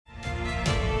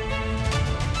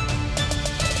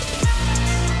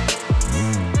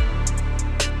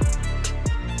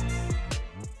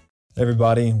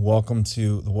Everybody, welcome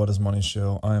to the What is Money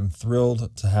Show. I am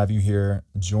thrilled to have you here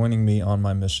joining me on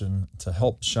my mission to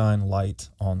help shine light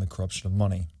on the corruption of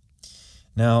money.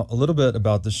 Now, a little bit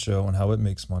about this show and how it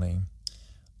makes money.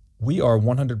 We are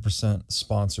 100%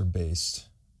 sponsor based,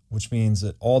 which means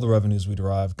that all the revenues we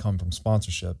derive come from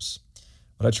sponsorships.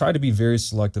 But I try to be very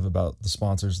selective about the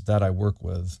sponsors that I work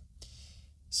with,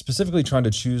 specifically trying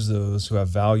to choose those who have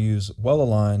values well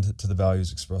aligned to the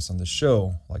values expressed on this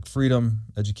show, like freedom,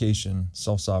 education,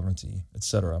 self-sovereignty,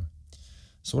 etc.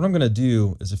 So what I'm going to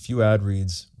do is a few ad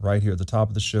reads right here at the top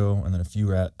of the show and then a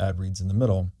few ad reads in the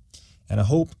middle. And I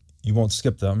hope you won't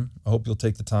skip them. I hope you'll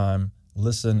take the time,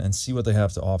 listen, and see what they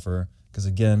have to offer, because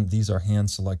again, these are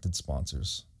hand-selected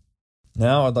sponsors.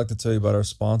 Now I'd like to tell you about our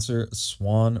sponsor,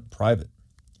 Swan Private.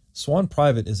 Swan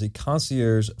Private is a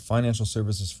concierge financial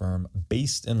services firm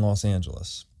based in Los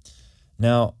Angeles.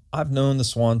 Now, I've known the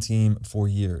Swan team for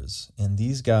years, and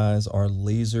these guys are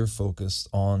laser focused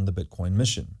on the Bitcoin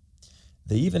mission.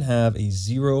 They even have a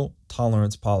zero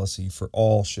tolerance policy for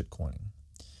all shitcoining.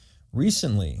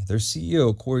 Recently, their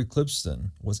CEO, Corey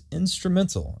Clipston, was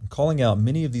instrumental in calling out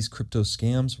many of these crypto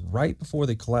scams right before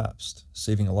they collapsed,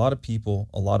 saving a lot of people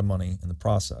a lot of money in the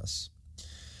process.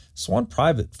 Swan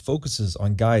Private focuses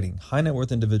on guiding high net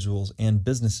worth individuals and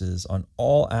businesses on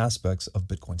all aspects of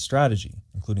Bitcoin strategy,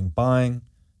 including buying,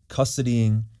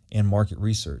 custodying, and market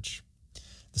research.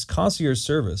 This concierge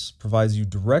service provides you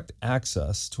direct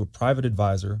access to a private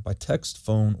advisor by text,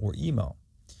 phone, or email.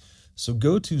 So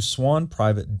go to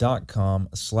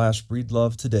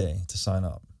swanprivate.com/breedlove today to sign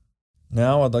up.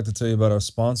 Now I'd like to tell you about our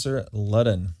sponsor,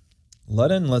 Ledn.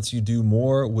 Ledn lets you do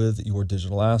more with your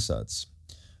digital assets.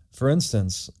 For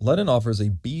instance, Ledn offers a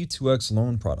B2X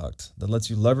loan product that lets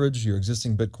you leverage your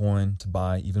existing Bitcoin to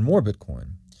buy even more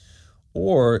Bitcoin.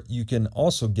 Or you can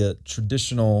also get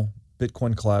traditional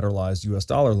Bitcoin collateralized US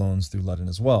dollar loans through Ledn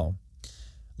as well.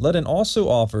 Ledn also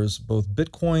offers both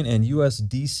Bitcoin and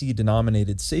USDC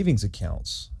denominated savings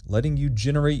accounts, letting you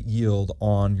generate yield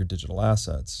on your digital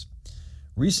assets.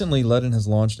 Recently, Ledn has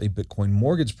launched a Bitcoin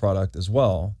mortgage product as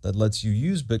well that lets you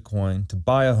use Bitcoin to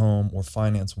buy a home or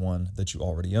finance one that you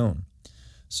already own.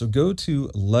 So go to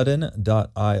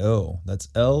ledn.io, that's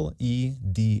LEDN.io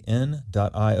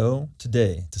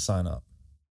today to sign up.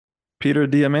 Peter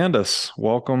Diamandis,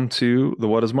 welcome to the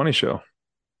What is Money Show.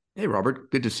 Hey,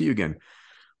 Robert, good to see you again.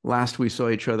 Last we saw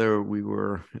each other, we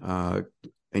were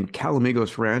in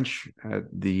Calamigos Ranch at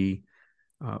the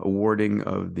awarding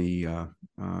of the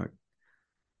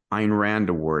Ayn Rand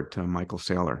Award to Michael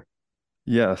Saylor.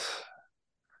 Yes.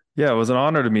 Yeah, it was an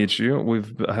honor to meet you.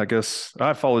 I guess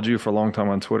I followed you for a long time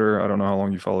on Twitter. I don't know how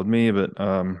long you followed me, but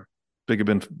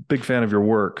big fan of your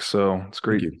work. So it's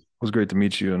great. It was great to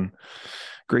meet you and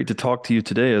great to talk to you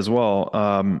today as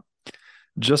well.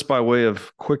 Just by way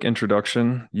of quick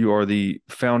introduction, you are the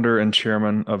founder and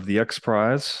chairman of the X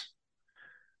Prize.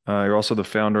 You're also the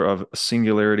founder of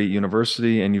Singularity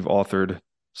University, and you've authored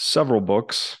several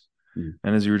books. And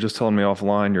as you were just telling me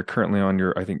offline, you're currently on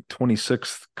your, I think,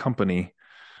 26th company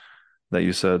that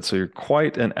you said. So you're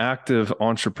quite an active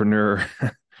entrepreneur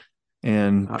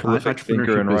and prolific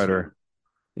thinker and writer.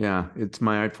 Yeah, it's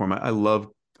my art form. I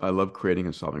love creating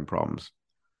and solving problems,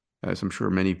 as I'm sure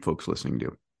many folks listening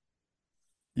do.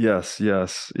 Yes. Yeah,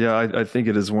 I think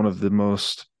it is one of the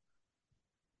most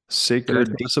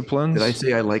sacred disciplines. Did I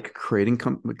say I like creating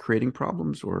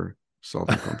problems or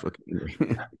solving problems?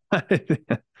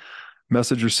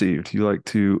 Message received. You like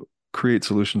to create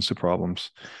solutions to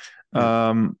problems.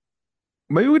 Yeah.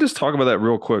 Maybe we just talk about that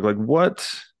real quick. Like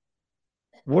what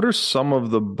are some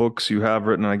of the books you have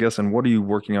written, I guess, and what are you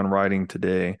working on writing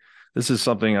today? This is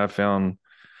something I found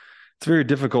it's very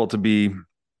difficult to be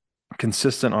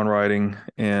consistent on writing.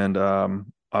 And I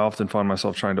often find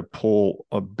myself trying to pull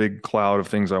a big cloud of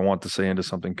things I want to say into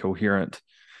something coherent.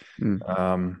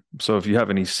 So if you have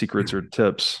any secrets or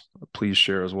tips, please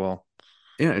share as well.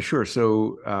 Yeah, sure.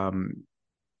 So,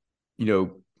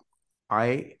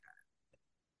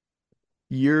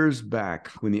 years back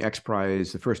when the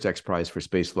first X Prize for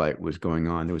spaceflight was going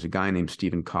on, there was a guy named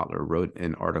Stephen Kotler wrote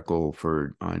an article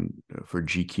for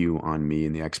GQ on me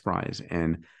and the X Prize,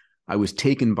 and I was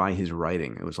taken by his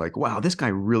writing. It was like, wow, this guy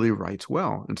really writes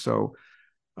well. And so,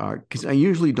 because I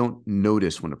usually don't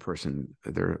notice when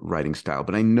their writing style,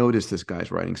 but I noticed this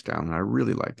guy's writing style, and I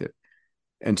really liked it.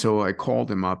 And so I called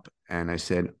him up and I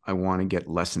said, I want to get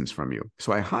lessons from you.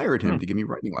 So I hired him to give me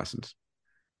writing lessons,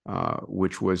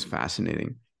 which was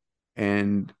fascinating.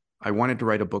 And I wanted to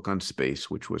write a book on space,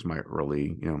 which was my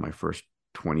early, my first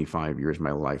 25 years of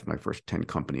my life. My first 10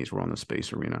 companies were on the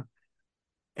space arena.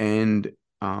 And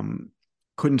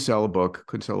couldn't sell a book.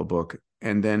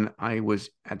 And then I was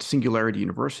at Singularity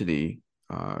University,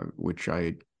 which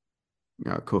I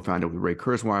co-founded with Ray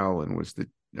Kurzweil and was the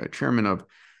chairman of.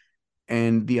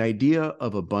 And the idea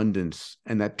of abundance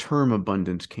and that term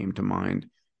abundance came to mind.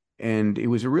 And it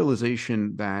was a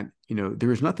realization that,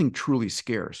 there is nothing truly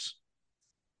scarce.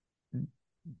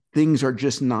 Things are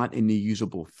just not in the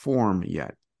usable form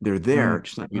yet. They're there,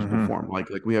 just not usable form. Like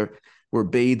we're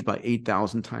bathed by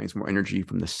 8,000 times more energy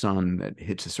from the sun that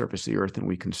hits the surface of the earth than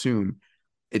we consume.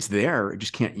 It's there, it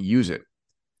just can't use it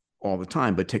all the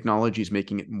time. But technology is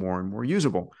making it more and more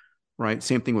usable, right?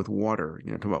 Same thing with water.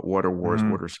 Talk about water wars,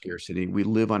 water scarcity. We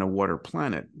live on a water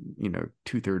planet,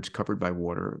 2/3 covered by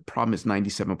water. Problem is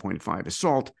 97.5 is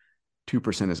salt,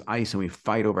 2% is ice, and we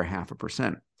fight over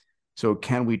 0.5%. So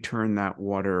can we turn that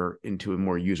water into a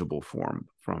more usable form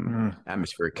from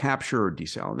atmospheric capture or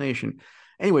desalination?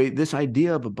 Anyway, this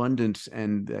idea of abundance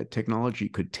and that technology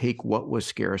could take what was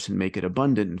scarce and make it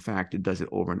abundant. In fact, it does it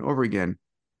over and over again,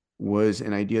 was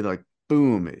an idea that, like,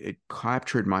 boom, it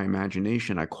captured my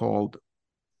imagination. I called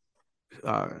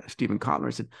Stephen Kotler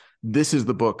and said, this is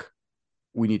the book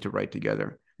we need to write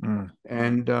together.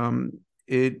 And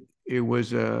it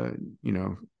was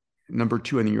number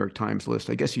 2 on the New York Times list.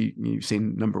 I guess you say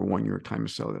number 1 New York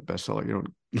Times bestseller.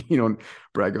 You don't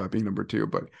brag about being number 2,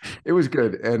 but it was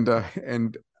good. And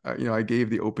I gave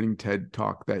the opening TED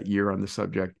talk that year on the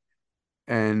subject,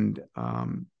 and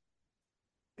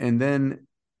then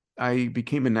I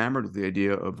became enamored with the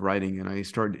idea of writing, and I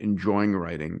started enjoying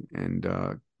writing. And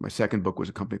my second book was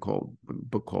a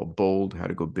book called Bold: How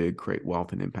to Go Big, Create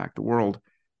Wealth, and Impact the World.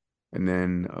 And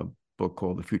then a book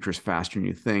called The Future is Faster Than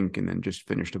You Think. And then just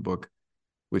finished a book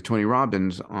with Tony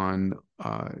Robbins on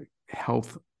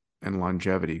health and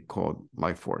longevity called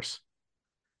Life Force.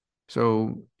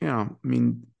 So,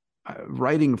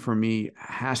 writing for me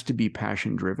has to be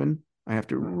passion driven. I have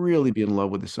to really be in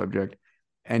love with the subject,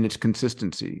 and it's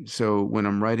consistency. So when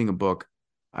I'm writing a book,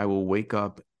 I will wake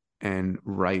up and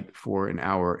write for an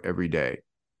hour every day.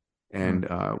 And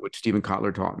what Stephen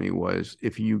Kotler taught me was,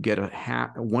 if you get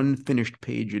one finished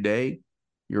page a day,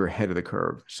 you're ahead of the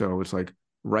curve. So it's like,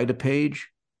 write a page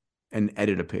and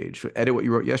edit a page. So edit what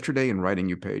you wrote yesterday and write a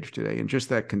new page today. And just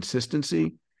that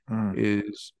consistency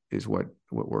is what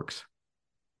works.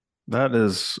 That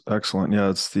is excellent.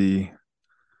 Yeah,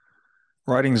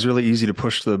 writing is really easy to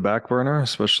push to the back burner,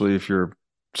 especially if you're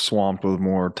swamped with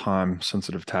more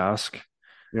time-sensitive task.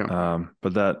 Yeah.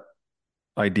 But that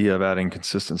idea of adding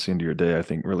consistency into your day, I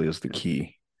think, really is the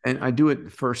key. And I do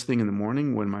it first thing in the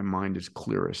morning when my mind is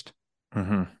clearest.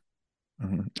 Are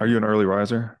you an early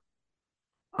riser?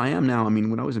 I am now. I mean,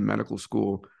 when I was in medical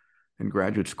school and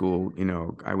graduate school,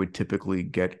 I would typically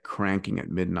get cranking at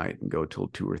midnight and go till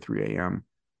 2 or 3 a.m.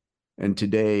 And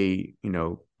today,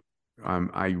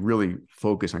 I really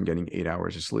focus on getting 8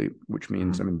 hours of sleep, which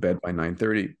means I'm in bed by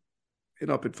 9:30 and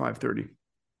up at 5:30.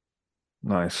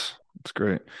 Nice. That's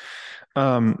great.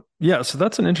 Yeah, so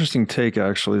that's an interesting take,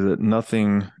 actually, that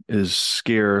nothing is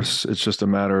scarce. It's just a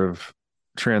matter of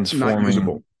transforming. Not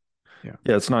usable. Yeah,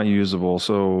 it's not usable.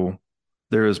 So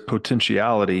there is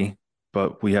potentiality,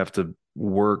 but we have to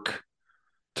work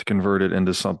to convert it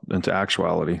into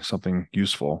actuality, something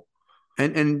useful.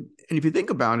 And if you think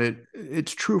about it,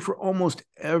 it's true for almost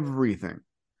everything,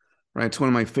 right? It's one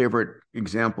of my favorite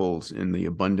examples in the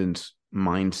abundance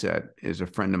mindset is a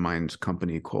friend of mine's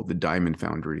company called the Diamond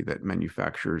Foundry that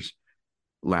manufactures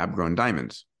lab-grown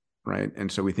diamonds, right?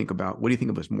 And so we think about, what do you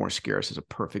think of as more scarce as a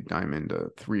perfect diamond, a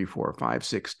 3, 4, 5,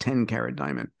 6, 10-carat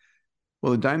diamond?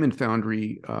 Well, the Diamond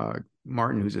Foundry,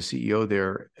 Martin, who's a CEO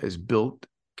there, has built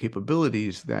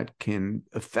capabilities that can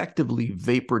effectively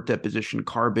vapor deposition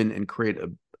carbon and create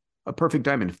a perfect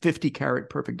diamond, 50-carat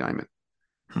perfect diamond,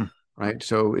 right?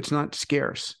 So it's not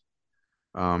scarce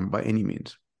by any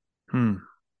means.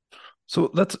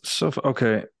 So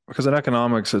okay, because in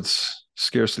economics, it's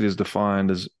scarcity is defined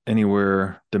as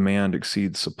anywhere demand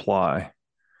exceeds supply.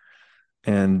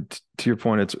 And to your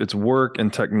point, it's work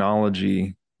and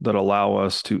technology that allow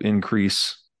us to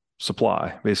increase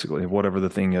supply, basically, whatever the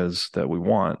thing is that we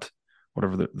want,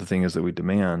 whatever the thing is that we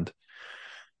demand.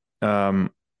 And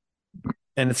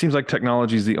it seems like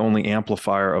technology is the only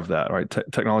amplifier of that, right?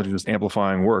 Technology is just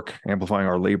amplifying work, amplifying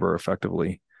our labor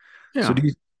effectively. Yeah. So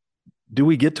do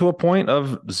we get to a point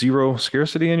of zero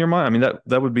scarcity in your mind? I mean,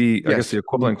 that would be, I guess the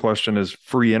equivalent question is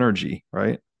free energy,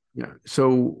 right? Yeah.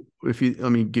 So let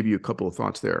me give you a couple of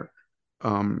thoughts there.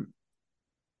 The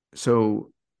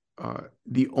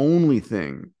only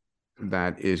thing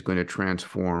that is going to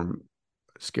transform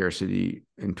scarcity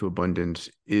into abundance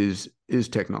is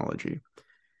technology.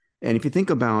 And if you think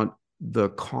about the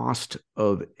cost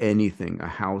of anything, a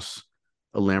house,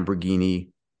 a Lamborghini,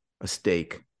 a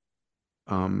steak.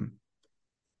 Um,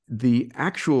 the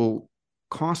actual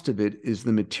cost of it is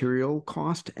the material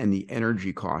cost and the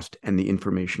energy cost and the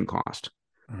information cost.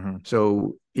 Mm-hmm.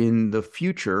 So in the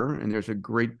future, and there's a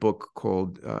great book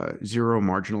called Zero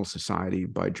Marginal Society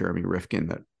by Jeremy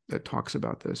Rifkin that talks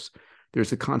about this. There's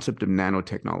the concept of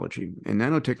nanotechnology, and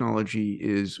nanotechnology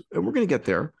is, and we're going to get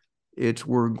there.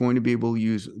 We're going to be able to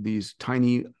use these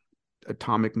tiny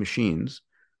atomic machines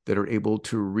that are able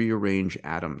to rearrange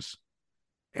atoms.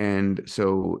 And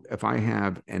so if I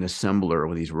have an assembler,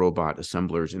 one of these robot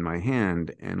assemblers in my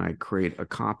hand, and I create a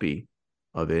copy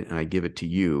of it and I give it to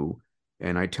you,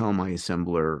 and I tell my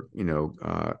assembler,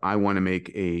 I want to make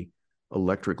a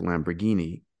electric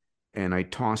Lamborghini, and I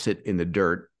toss it in the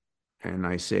dirt and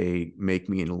I say, make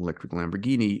me an electric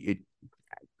Lamborghini, it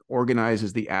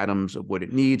organizes the atoms of what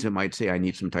it needs. It might say, I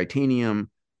need some titanium.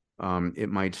 It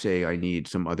might say, I need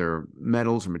some other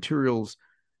metals or materials.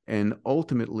 And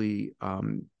ultimately,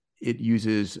 it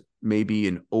uses maybe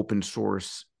an open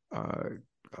source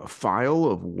file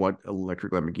of what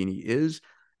electric Lamborghini is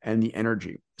and the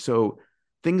energy. So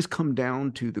things come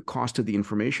down to the cost of the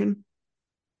information,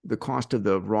 the cost of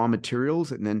the raw materials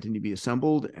that then need to be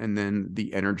assembled, and then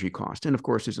the energy cost. And of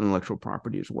course, there's intellectual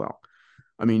property as well.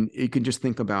 I mean, you can just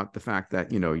think about the fact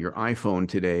that, your iPhone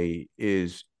today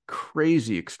is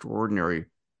crazy extraordinary.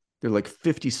 There are like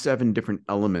 57 different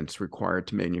elements required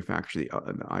to manufacture the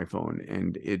iPhone.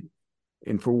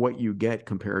 And for what you get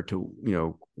compared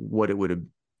to, what it would have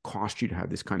cost you to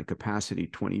have this kind of capacity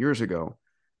 20 years ago,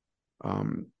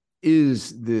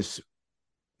 is this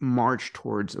march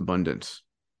towards abundance.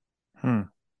 Hmm.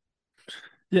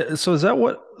 Yeah. So that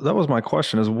was my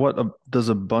question, is what does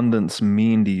abundance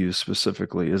mean to you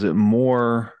specifically? Is it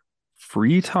more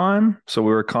free time? So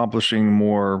we're accomplishing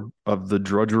more of the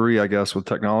drudgery, I guess, with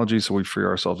technology. So we free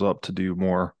ourselves up to do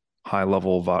more high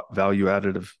level value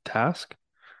additive task.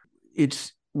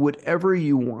 It's whatever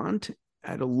you want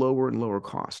at a lower and lower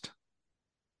cost.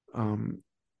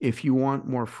 If you want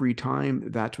more free time,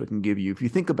 that's what can give you. If you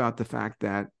think about the fact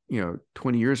that,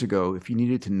 20 years ago, if you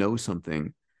needed to know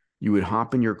something, you would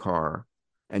hop in your car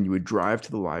and you would drive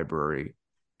to the library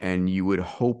and you would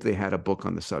hope they had a book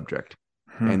on the subject,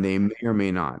 Hmm. and they may or may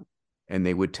not. And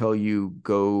they would tell you,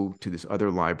 go to this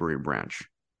other library branch.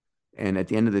 And at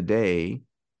the end of the day,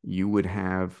 you would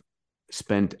have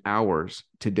spent hours.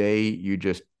 Today, you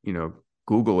just,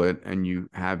 Google it and you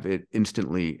have it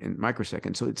instantly in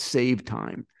microseconds. So it saved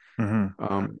time.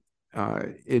 Mm-hmm.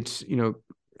 It's,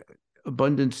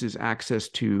 abundance is access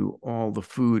to all the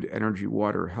food, energy,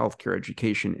 water, healthcare,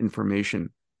 education,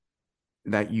 information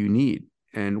that you need.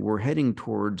 And we're heading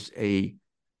towards a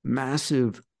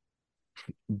massive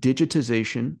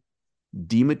digitization,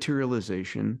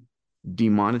 dematerialization,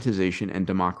 demonetization, and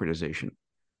democratization.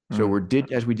 So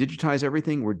as we digitize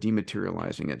everything, we're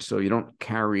dematerializing it. So you don't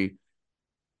carry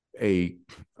a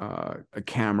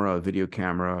camera, a video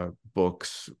camera,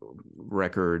 books,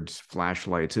 records,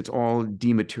 flashlights. It's all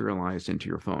dematerialized into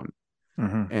your phone.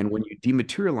 Mm-hmm. And when you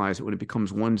dematerialize it, when it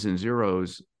becomes ones and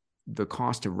zeros, the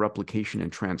cost of replication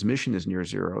and transmission is near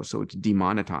zero. So it's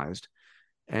demonetized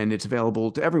and it's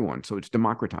available to everyone. So it's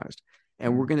democratized.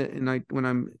 And when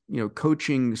I'm,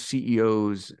 coaching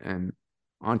CEOs and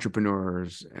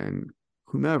entrepreneurs and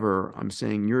whomever, I'm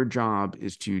saying your job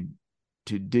is to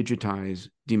digitize,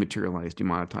 dematerialize,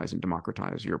 demonetize, and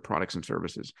democratize your products and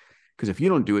services. Because if you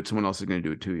don't do it, someone else is going to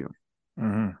do it to you.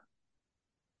 Mm-hmm.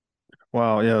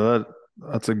 Wow, yeah,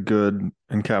 that's a good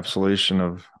encapsulation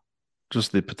of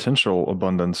just the potential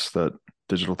abundance that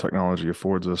digital technology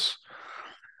affords us.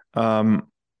 Um,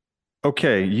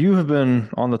 okay, you have been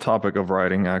on the topic of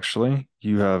writing, actually.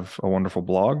 You have a wonderful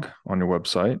blog on your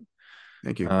website.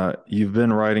 Thank you. You've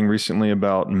been writing recently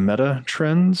about meta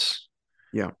trends.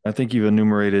 Yeah. I think you've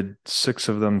enumerated 6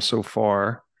 of them so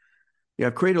far. Yeah,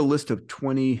 I've created a list of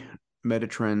 20 meta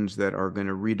trends that are going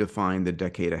to redefine the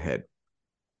decade ahead.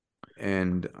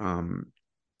 And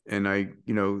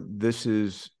this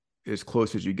is as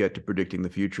close as you get to predicting the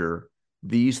future.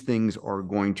 These things are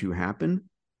going to happen,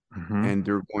 Mm-hmm. and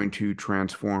they're going to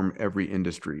transform every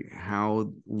industry.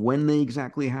 When they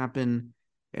exactly happen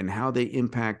and how they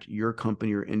impact your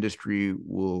company or industry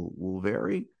will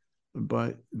vary,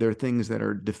 but they're things that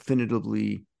are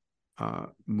definitively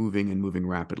moving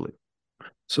rapidly.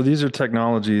 So these are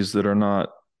technologies that are not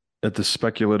at the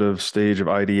speculative stage of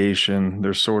ideation.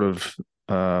 They're sort of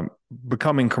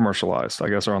becoming commercialized, I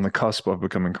guess, are on the cusp of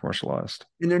becoming commercialized.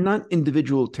 And they're not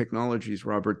individual technologies,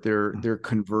 Robert. They're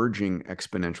converging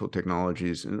exponential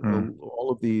technologies, and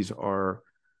all of these are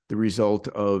the result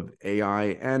of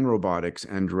AI and robotics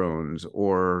and drones,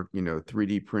 or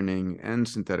 3D printing and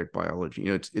synthetic biology.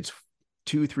 It's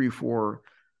two, three, four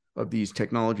of these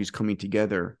technologies coming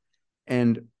together,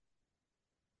 and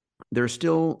they're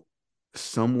still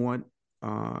somewhat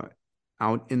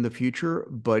out in the future,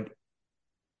 but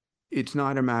it's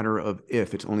not a matter of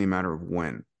if, it's only a matter of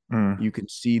when. Mm. You can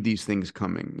see these things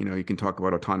coming. You can talk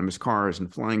about autonomous cars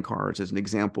and flying cars as an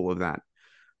example of that,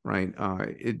 right?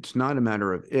 It's not a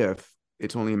matter of if,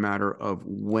 it's only a matter of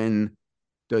when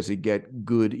does it get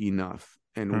good enough,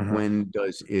 and Mm-hmm. when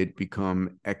does it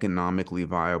become economically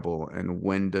viable, and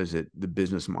when does the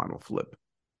business model flip.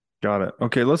 Got it.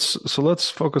 Okay, let's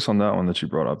focus on that one that you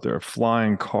brought up there.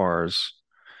 Flying cars.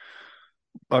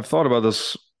 I've thought about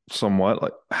this somewhat.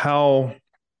 Like how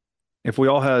if we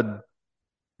all had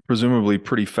presumably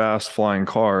pretty fast flying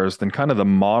cars, then kind of the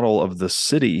model of the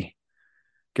city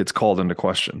gets called into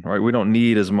question, right? We don't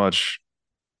need as much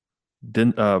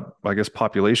I guess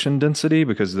population density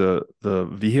because the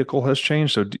vehicle has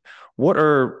changed. So what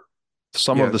are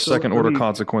some of Yeah, the so second let order me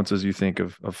consequences you think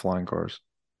of flying cars?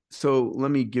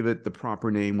 give it the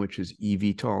proper name, which is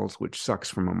eVTOLs, which sucks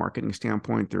from a marketing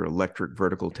standpoint. They're electric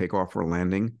vertical takeoff or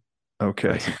landing.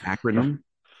 Okay. It's an acronym.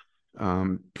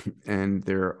 Um, and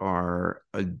there are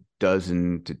a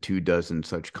dozen to 2 dozen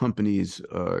such companies.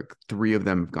 Three of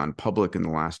them have gone public in the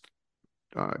last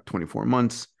 24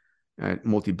 months at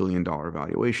multi-billion-dollar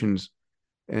valuations.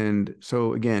 And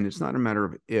so, again, it's not a matter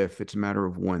of if, it's a matter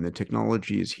of when. The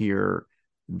technology is here.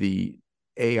 The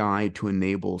AI to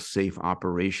enable safe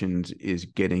operations is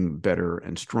getting better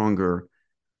and stronger.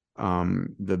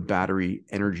 The battery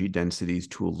energy densities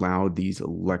to allow these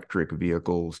electric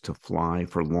vehicles to fly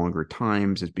for longer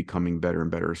times is becoming better and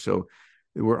better. So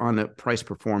we're on the price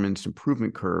performance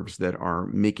improvement curves that are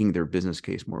making their business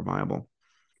case more viable.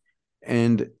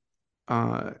 And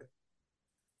uh,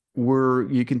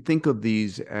 you can think of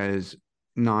these as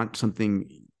not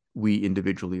something we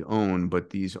individually own, but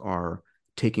these are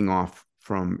taking off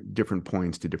from different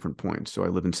points to different points. So I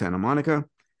live in Santa Monica.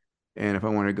 And if I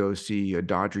want to go see a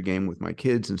Dodger game with my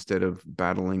kids, instead of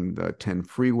battling the 10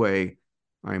 freeway,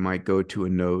 I might go to a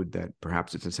node that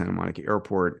perhaps it's at Santa Monica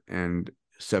Airport. And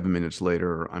 7 minutes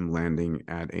later, I'm landing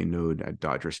at a node at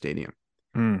Dodger Stadium.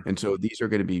 Hmm. And so these are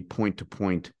going to be point to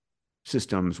point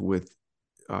systems with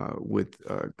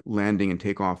landing and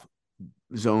takeoff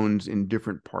zones in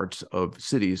different parts of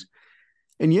cities.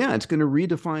 And yeah, it's going to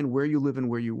redefine where you live and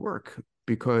where you work,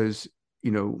 because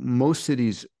most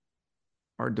cities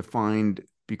are defined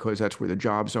because that's where the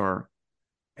jobs are,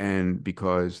 and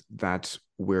because that's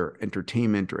where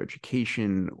entertainment or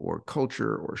education or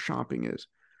culture or shopping is.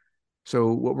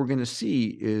 So what we're going to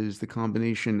see is the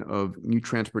combination of new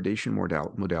transportation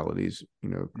modalities,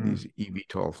 Hmm. these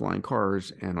eVTOL flying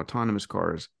cars and autonomous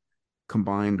cars,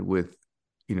 combined with,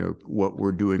 what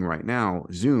we're doing right now,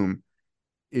 Zoom,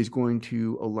 is going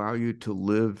to allow you to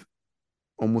live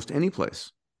almost any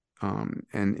place, and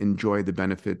enjoy the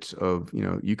benefits of,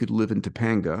 you could live in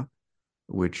Topanga,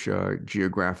 which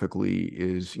geographically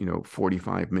is,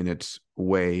 45 minutes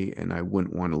away. And I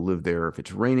wouldn't want to live there if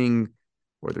it's raining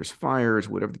or there's fires,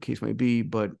 whatever the case may be.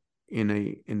 But in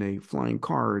a flying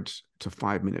car, it's a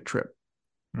 5 minute trip.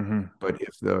 Mm-hmm. But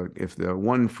if the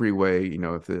one freeway,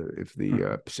 if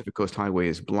the Pacific Coast Highway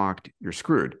is blocked, you're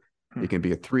screwed. Hmm. It can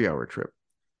be a 3 hour trip.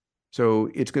 So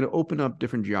it's going to open up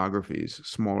different geographies,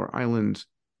 smaller islands.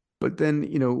 But then,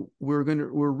 we're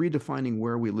redefining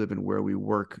where we live and where we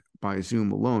work by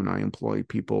Zoom alone. I employ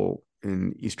people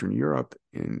in Eastern Europe,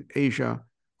 in Asia,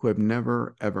 who I've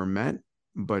never ever met,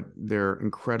 but they're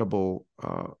incredible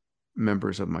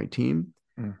members of my team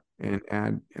Hmm. and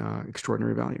add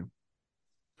extraordinary value.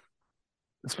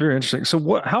 It's very interesting.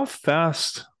 So how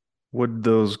fast would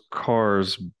those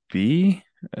cars be?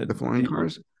 The flying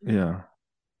cars, Yeah.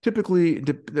 typically,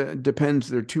 depends.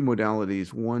 There are two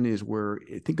modalities. One is where,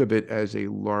 think of it as a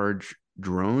large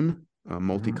drone, a Mhm.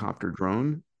 multi-copter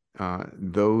drone.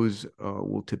 Those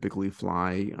will typically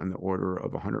fly on the order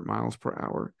of 100 miles per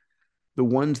hour. The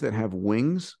ones that have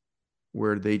wings,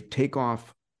 where they take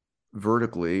off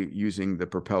vertically using the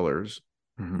propellers,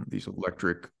 Mhm. these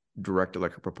direct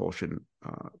electric propulsion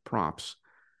props.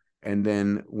 And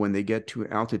then when they get to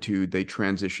altitude, they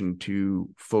transition to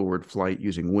forward flight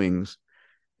using wings,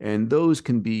 and those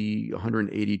can be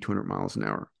 180, 200 miles an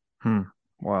hour. Hmm.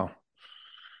 Wow.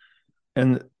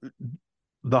 And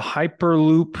the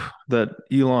Hyperloop that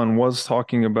Elon was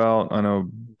talking about, I know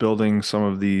building some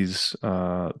of these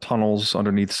tunnels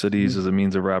underneath cities Mhm. as a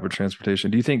means of rapid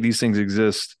transportation. Do you think these things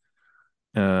exist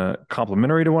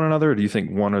complementary to one another? Or do you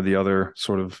think one or the other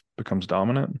sort of becomes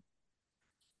dominant?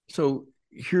 So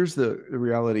here's the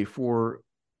reality for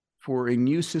for a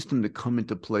new system to come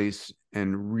into place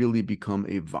and really become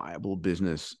a viable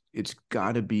business, it's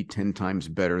got to be 10 times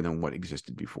better than what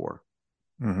existed before.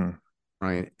 Mm-hmm.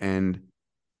 Right. And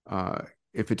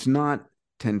if it's not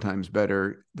 10 times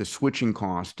better, the switching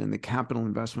cost and the capital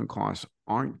investment costs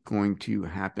aren't going to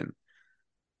happen.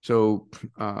 So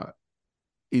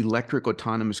electric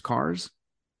autonomous cars,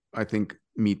 I think,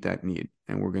 meet that need.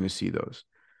 And we're going to see those.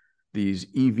 These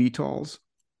eVTOLs,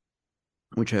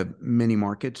 which have many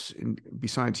markets, and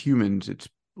besides humans, it's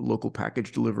local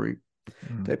package delivery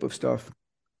type of stuff.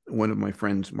 One of my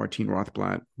friends, Martine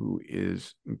Rothblatt, who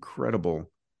is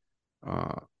incredible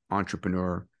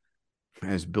entrepreneur,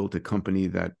 has built a company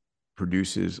that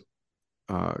produces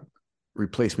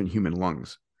replacement human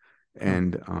lungs,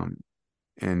 and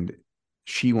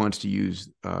she wants to use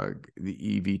the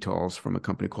eVTOLs from a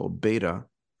company called Beta,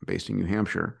 based in New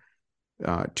Hampshire,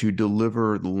 to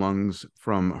deliver the lungs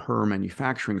from her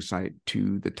manufacturing site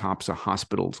to the tops of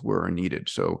hospitals where are needed.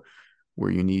 So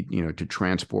where you need, to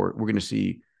transport, we're going to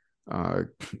see,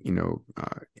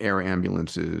 air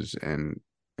ambulances and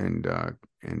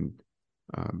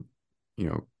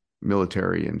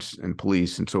military and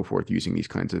police and so forth using these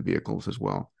kinds of vehicles as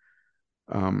well.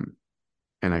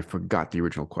 And I forgot the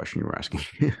original question you were asking.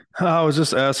 I was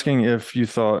just asking if you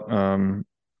thought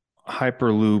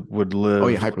Hyperloop would Oh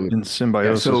yeah, live Hyperloop. in Yeah,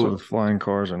 symbiosis so with flying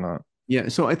cars or not. yeah,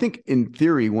 so I think in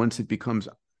theory, once it becomes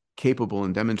capable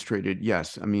and demonstrated,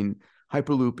 yes. I mean,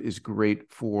 Hyperloop is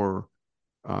great for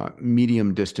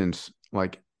medium distance,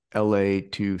 like LA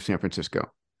to San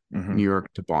Francisco, Mm-hmm. New York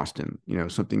to Boston,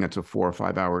 something that's a 4 or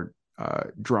 5 hour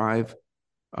drive,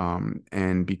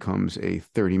 and becomes a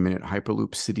 30-minute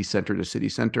Hyperloop city center to city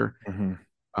center.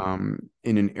 Mm-hmm.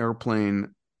 In an airplane,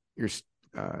 you're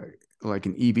like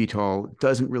an eVTOL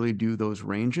doesn't really do those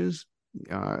ranges.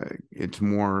 It's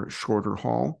more shorter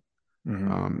haul,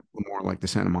 Mm-hmm. more like the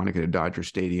Santa Monica to Dodger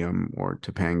Stadium or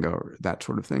Topanga or that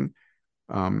sort of thing.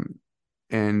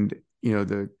 And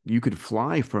you could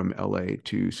fly from LA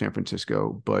to San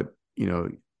Francisco, but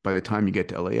by the time you get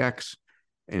to LAX,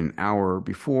 an hour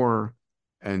before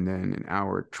and then an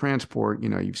hour transport,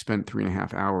 you've spent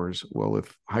 3.5 hours. Well,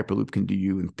 if Hyperloop can do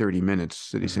you in 30 minutes,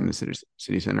 city Mm-hmm. center,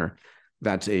 city center,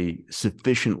 that's a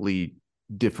sufficiently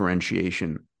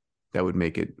differentiation that would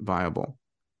make it viable.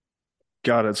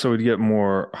 Got it. So we'd get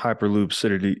more Hyperloop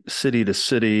city to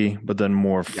city, but then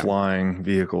more Yeah. flying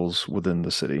vehicles within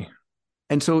the city.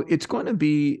 And so it's going to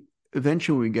be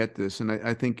eventually we get this. And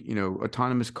I think,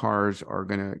 autonomous cars are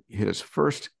going to hit us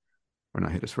first, or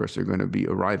not hit us first. They're going to be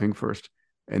arriving first.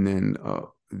 And then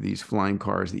these flying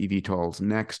cars, the eVTOLs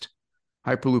next.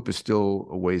 Hyperloop is still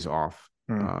a ways off.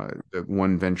 The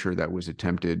one venture that was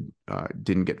attempted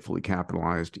didn't get fully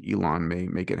capitalized. Elon may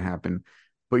make it happen.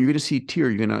 But you're going to see tier.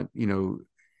 You're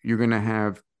going to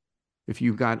have, if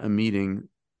you've got a meeting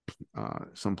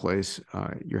someplace,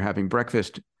 you're having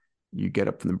breakfast, you get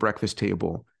up from the breakfast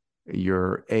table,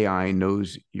 your AI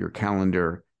knows your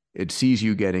calendar, it sees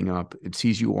you getting up, it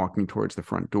sees you walking towards the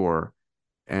front door,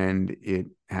 and it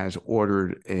has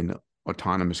ordered an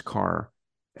autonomous car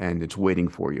and it's waiting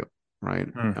for you, right?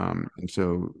 And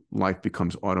so life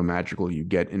becomes automagical. You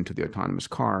get into the autonomous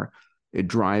car, it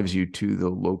drives you to the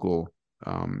local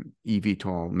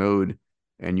eVTOL node,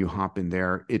 and you hop in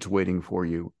there, it's waiting for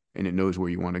you, and it knows where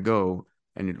you want to go,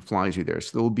 and it flies you there.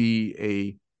 So there'll be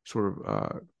a sort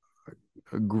of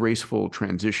a graceful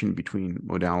transition between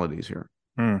modalities here.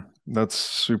 That's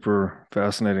super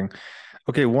fascinating.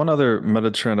 Okay, one other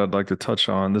meta trend I'd like to touch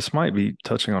on. This might be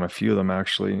touching on a few of them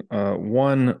actually.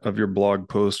 One of your blog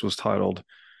posts was titled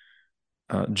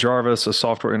Jarvis, a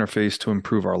software interface to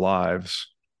improve our lives.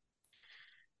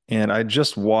 And I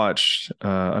just watched,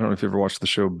 I don't know if you ever watched the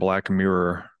show Black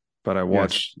Mirror, but I Yes.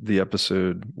 watched the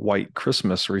episode White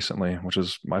Christmas recently, which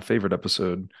is my favorite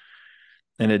episode.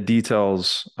 And it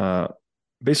details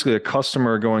basically a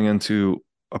customer going into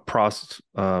a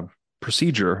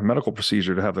procedure, a medical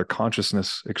procedure to have their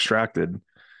consciousness extracted.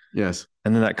 Yes.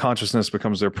 And then that consciousness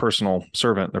becomes their personal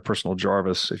servant, their personal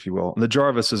Jarvis, if you will. And the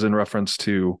Jarvis is in reference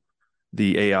to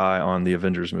the AI on the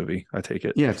Avengers movie, I take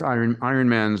it. Yeah, it's Iron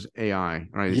Man's AI,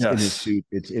 right? It's in his Yes. suit,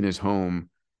 it's in his home,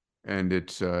 and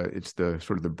it's the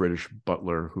sort of the British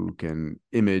butler who can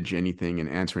image anything and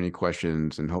answer any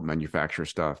questions and help manufacture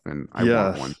stuff. And I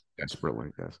want one Yes. desperately.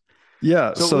 Yes.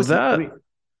 Yeah. So So listen, that,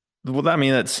 well, I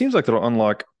mean, that seems like it'll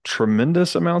unlock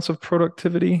tremendous amounts of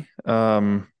productivity.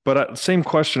 But same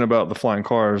question about the flying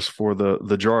cars for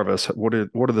the Jarvis. What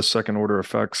are the second order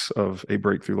effects of a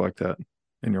breakthrough like that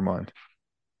in your mind?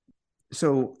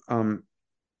 so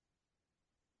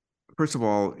first of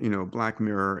all, Black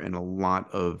Mirror and a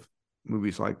lot of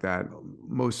movies like that,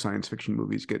 most science fiction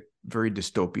movies get very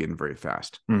dystopian very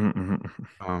fast.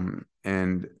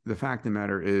 And the fact of the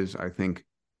matter is, I think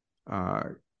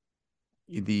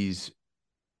these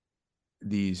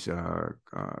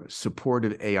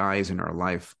supportive AIs in our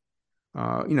life,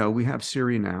 we have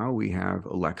Siri now, we have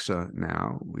Alexa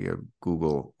now, we have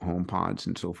Google HomePods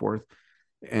and so forth,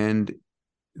 and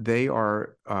they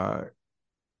are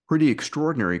pretty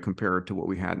extraordinary compared to what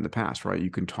we had in the past, right? You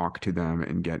can talk to them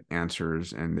and get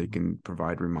answers, and they can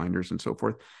provide reminders and so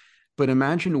forth. But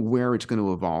imagine where it's going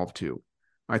to evolve to.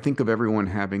 I think of everyone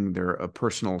having a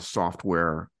personal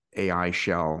software AI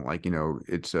shell, like,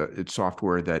 it's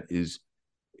software that is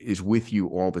with you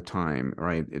all the time,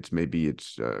 right? Maybe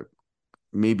it's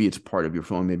part of your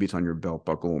phone, maybe it's on your belt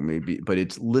buckle, but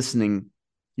it's listening.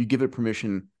 You give it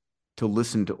permission to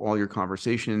listen to all your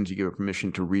conversations. You give it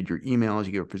permission to read your emails.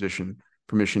 You give it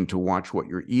permission to watch what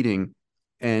you're eating,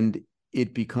 and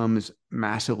it becomes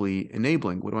massively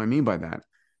enabling. What do I mean by that?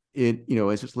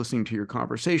 As it's listening to your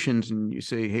conversations, and you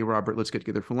say, "Hey, Robert, let's get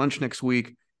together for lunch next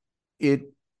week,"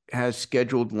 it has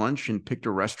scheduled lunch and picked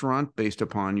a restaurant based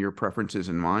upon your preferences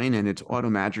and mine, and it's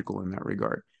automagical in that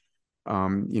regard.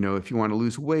 If you want to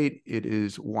lose weight, it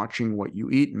is watching what you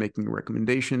eat, making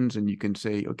recommendations, and you can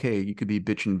say, okay, you could be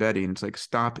bitchin' Betty, and it's like,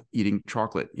 stop eating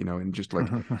chocolate, and just like,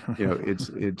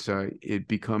 it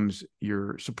becomes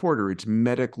your supporter. It's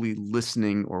medically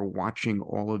listening or watching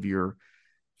all of your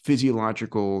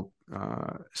physiological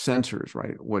sensors,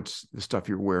 right? What's the stuff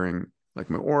you're wearing, like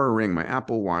my Oura Ring, my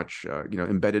Apple Watch,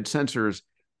 embedded sensors,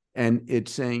 and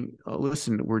it's saying, oh,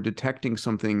 listen, we're detecting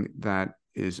something that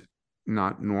is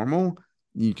not normal.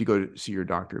 You need to go to see your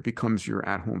doctor. It becomes your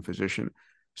at-home physician.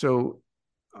 So,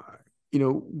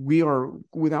 we are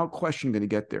without question going to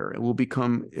get there. It will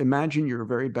become, imagine your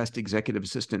very best executive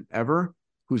assistant ever,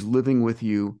 who's living with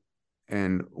you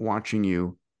and watching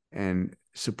you and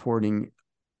supporting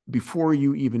before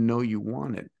you even know you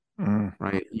want it,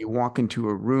 right? You walk into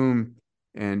a room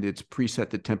and it's preset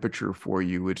the temperature for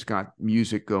you. It's got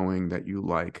music going that you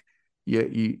like.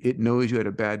 It knows you had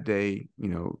a bad day,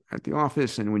 at the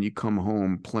office, and when you come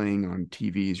home, playing on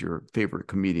TV is your favorite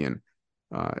comedian,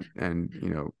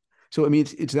 so I mean,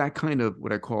 it's that kind of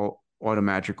what I call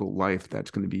automagical life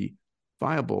that's going to be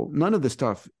viable. None of the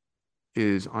stuff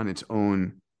is on its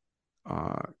own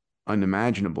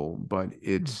unimaginable, but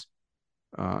it's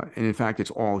and in fact,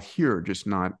 it's all here, just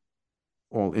not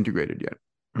all integrated yet.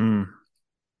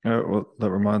 Well,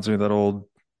 that reminds me of that old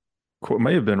quote,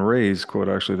 may have been Ray's quote,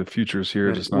 actually. The future's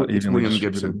here, just not It's evenly William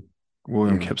distributed. Gibson.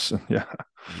 William Yeah. Gibson, yeah.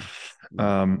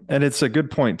 And it's a good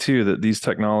point too that these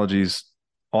technologies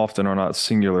often are not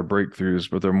singular breakthroughs,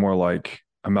 but they're more like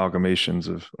amalgamations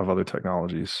of other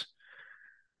technologies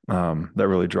that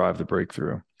really drive the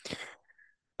breakthrough.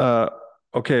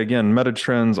 Okay, again, meta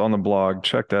trends on the blog.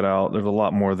 Check that out. There's a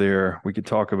lot more there we could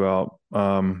talk about.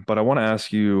 But I want to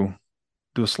ask you,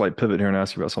 do a slight pivot here and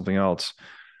ask you about something else.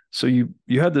 So you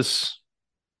had this,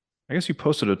 I guess you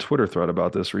posted a Twitter thread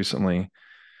about this recently,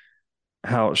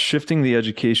 how shifting the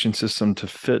education system to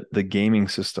fit the gaming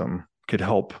system could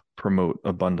help promote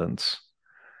abundance.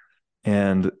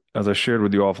 And as I shared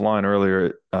with you offline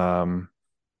earlier, it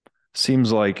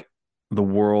seems like the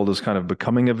world is kind of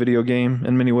becoming a video game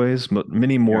in many ways, but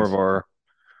many more of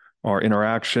our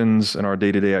interactions and our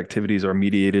day-to-day activities are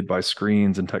mediated by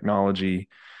screens and technology.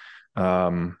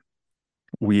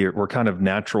 We're kind of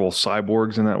natural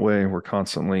cyborgs in that way. We're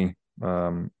constantly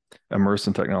immersed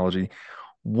in technology.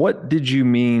 What did you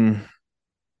mean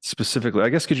specifically? I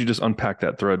guess could you just unpack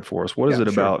that thread for us? What is it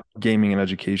about gaming and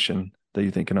education that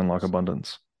you think can unlock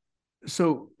abundance?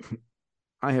 So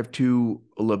I have two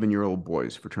 11-year-old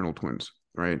boys, fraternal twins,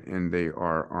 right? And they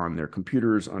are on their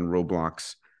computers on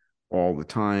Roblox all the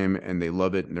time, and they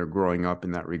love it, and they're growing up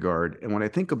in that regard. And when I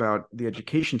think about the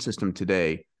education system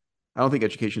today, I don't think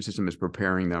education system is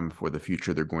preparing them for the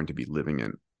future they're going to be living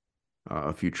in,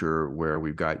 a future where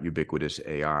we've got ubiquitous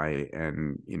AI,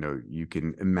 and you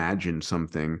can imagine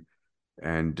something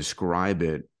and describe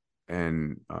it,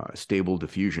 and stable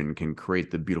diffusion can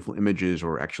create the beautiful images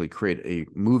or actually create a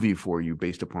movie for you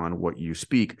based upon what you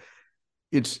speak.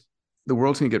 The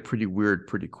world's going to get pretty weird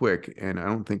pretty quick, and I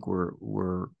don't think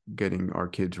we're getting our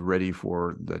kids ready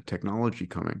for the technology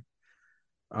coming.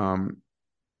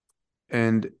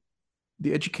 And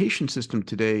the education system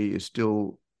today is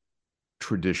still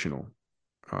traditional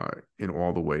in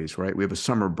all the ways, right? We have a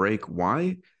summer break.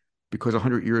 Why? Because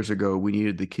 100 years ago, we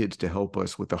needed the kids to help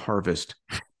us with the harvest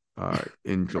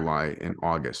in July and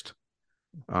August.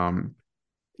 When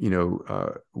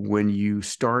you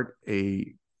start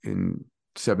in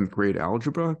 7th grade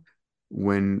algebra,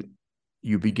 when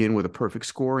you begin with a perfect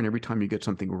score, and every time you get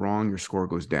something wrong, your score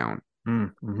goes down.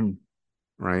 Mm-hmm.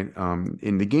 right?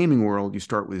 In the gaming world, you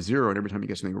start with 0, and every time you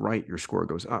get something right, your score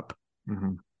goes up.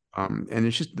 Mm-hmm. And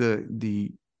it's just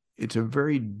it's a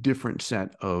very different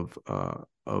set of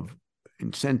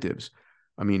incentives.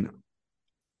 I mean,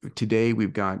 today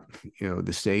we've got,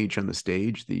 the sage on the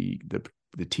stage, the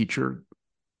teacher,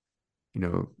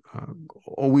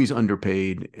 always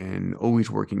underpaid and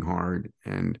always working hard,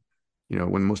 and one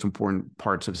of the most important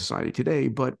parts of society today.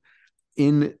 But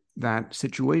in that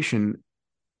situation,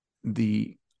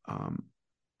 the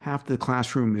half the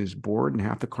classroom is bored and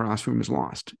half the classroom is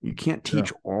lost. You can't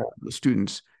teach all the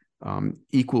students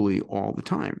equally all the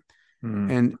time.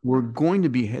 Mm-hmm. And we're going to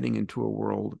be heading into a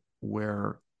world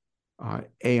where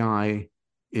AI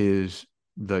is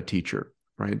the teacher,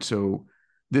 right? So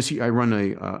this year, I run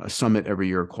a summit every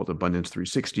year called Abundance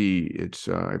 360. It's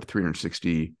I have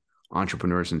 360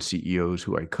 entrepreneurs and CEOs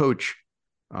who I coach,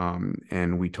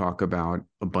 and we talk about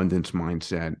abundance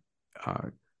mindset,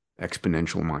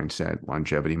 exponential mindset,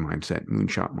 longevity mindset,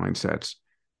 moonshot mindsets.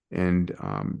 And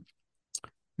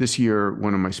this year,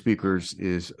 one of my speakers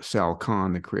is Sal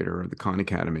Khan, the creator of the Khan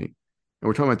Academy. And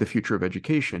we're talking about the future of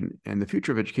education. And the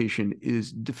future of education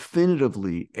is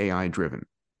definitively AI driven,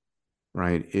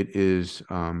 right? It is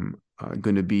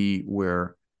going to be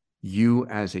where you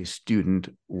as a student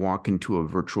walk into a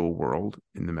virtual world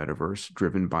in the metaverse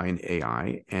driven by an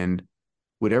AI, and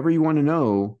whatever you want to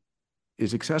know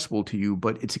is accessible to you,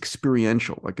 but it's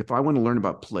experiential. Like if I want to learn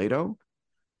about Plato,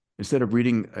 instead of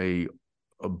reading a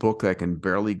book that I can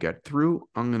barely get through,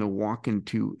 I'm going to walk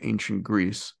into ancient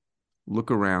Greece,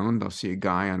 look around. I'll see a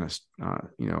guy on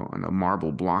on a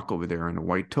marble block over there in a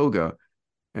white toga,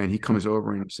 and he comes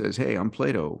over and says, "Hey, I'm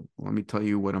Plato. Let me tell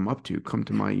you what I'm up to. Come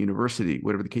to my university,"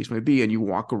 whatever the case may be. And you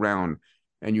walk around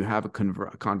and you have a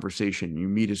conversation. You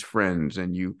meet his friends,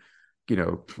 and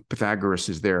Pythagoras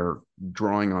is there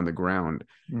drawing on the ground,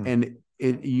 and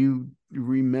you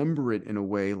remember it in a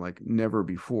way like never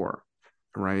before,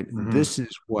 right? This is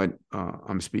what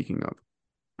I'm speaking of.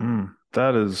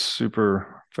 That is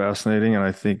super fascinating, and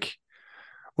I think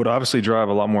would obviously drive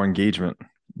a lot more engagement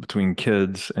between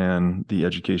kids and the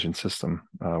education system,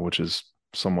 which is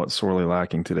somewhat sorely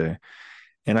lacking today.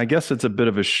 And I guess it's a bit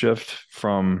of a shift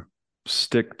from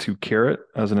stick to carrot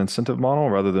as an incentive model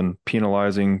rather than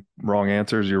penalizing wrong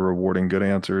answers. You're rewarding good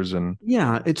answers. And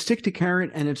yeah, it's stick to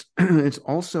carrot, and it's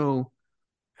also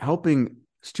helping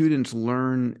students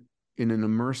learn in an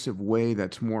immersive way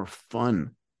that's more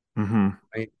fun.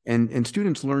 Right? And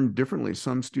students learn differently.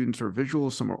 Some students are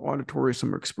visual, some are auditory,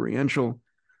 some are experiential.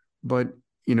 But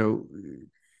you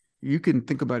can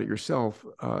think about it yourself.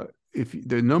 If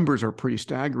the numbers are pretty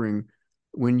staggering,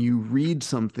 when you read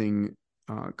something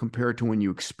compared to when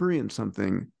you experience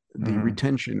something, the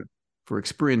retention for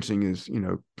experiencing is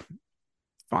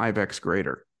 5x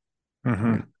greater.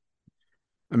 Right?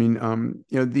 I mean,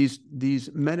 these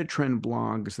Metatrend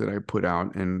blogs that I put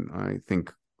out, and I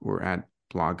think we're at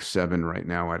blog 7 right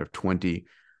now out of 20.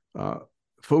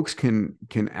 Folks can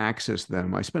access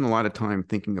them. I spend a lot of time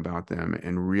thinking about them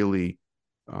and really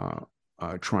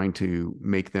trying to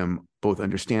make them both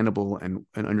understandable and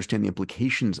understand the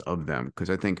implications of them, because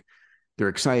I think they're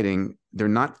exciting. They're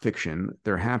not fiction.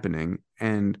 They're happening.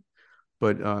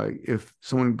 But if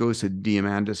someone goes to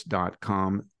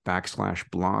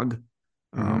diamandis.com/blog,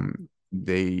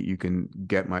 you can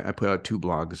get I put out 2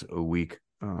 blogs a week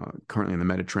currently in the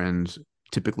Metatrends,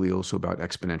 typically also about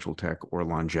exponential tech or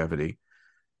longevity.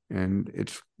 And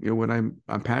it's what I'm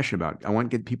passionate about. I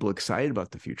want to get people excited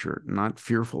about the future, not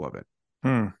fearful of it.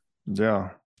 Yeah.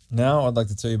 Now I'd like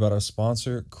to tell you about our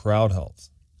sponsor, CrowdHealth.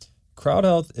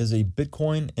 CrowdHealth is a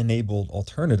Bitcoin-enabled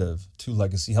alternative to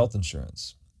legacy health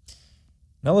insurance.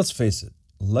 Now let's face it,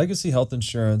 legacy health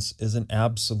insurance is an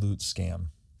absolute scam.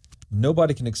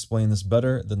 Nobody can explain this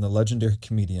better than the legendary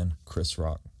comedian Chris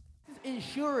Rock.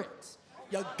 Insurance.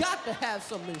 You got to have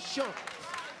some insurance.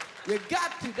 You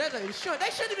got to. That's an insurance.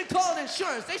 They shouldn't even call it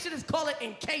insurance. They should just call it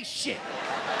in case shit.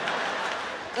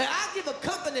 And I give a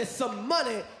company some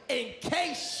money in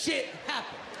case shit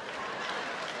happens.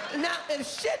 Now, if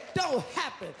shit don't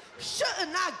happen,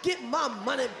 shouldn't I get my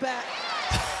money back?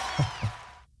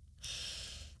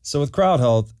 So with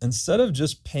CrowdHealth, instead of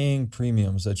just paying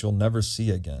premiums that you'll never see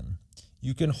again,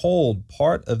 you can hold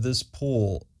part of this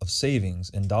pool of savings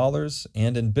in dollars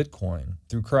and in Bitcoin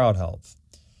through CrowdHealth.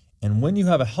 And when you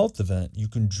have a health event, you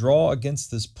can draw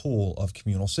against this pool of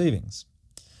communal savings.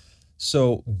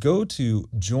 So go to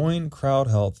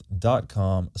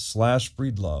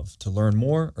joincrowdhealth.com/breedlove to learn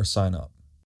more or sign up.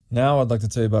 Now I'd like to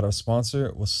tell you about our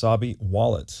sponsor, Wasabi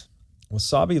Wallet.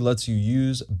 Wasabi lets you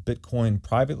use Bitcoin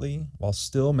privately while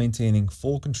still maintaining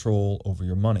full control over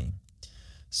your money.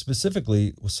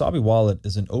 Specifically, Wasabi Wallet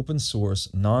is an open source,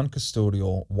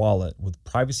 non-custodial wallet with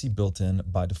privacy built in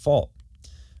by default.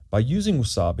 By using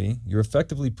Wasabi, you're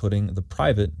effectively putting the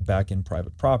private back in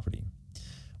private property.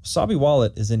 Wasabi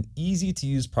Wallet is an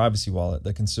easy-to-use privacy wallet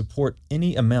that can support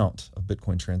any amount of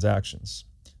Bitcoin transactions.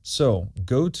 So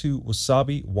go to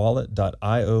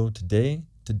wasabiwallet.io today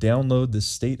to download this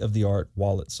state-of-the-art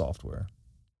wallet software.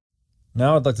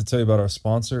 Now I'd like to tell you about our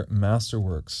sponsor,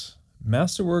 Masterworks.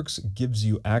 Masterworks gives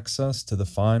you access to the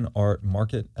fine art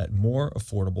market at more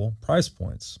affordable price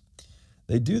points.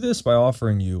 They do this by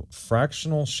offering you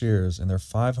fractional shares in their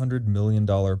 $500 million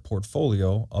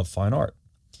portfolio of fine art.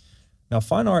 Now,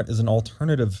 fine art is an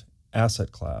alternative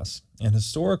asset class, and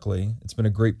historically, it's been a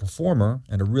great performer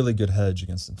and a really good hedge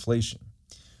against inflation.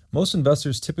 Most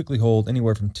investors typically hold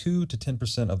anywhere from 2 to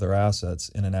 10% of their assets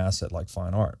in an asset like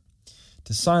fine art.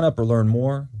 To sign up or learn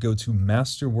more, go to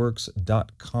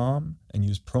masterworks.com and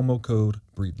use promo code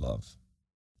BREEDLOVE.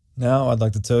 Now, I'd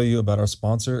like to tell you about our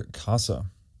sponsor, Casa.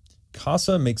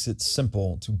 Casa makes it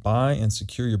simple to buy and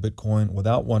secure your Bitcoin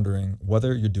without wondering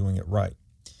whether you're doing it right.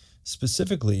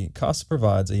 Specifically, Casa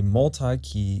provides a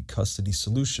multi-key custody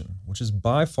solution, which is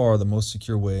by far the most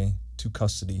secure way to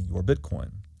custody your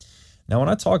Bitcoin. Now, when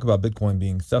I talk about Bitcoin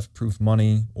being theft-proof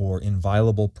money or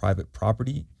inviolable private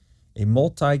property, a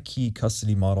multi-key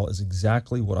custody model is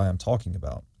exactly what I am talking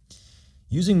about.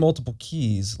 Using multiple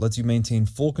keys lets you maintain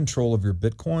full control of your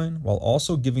Bitcoin while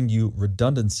also giving you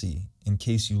redundancy in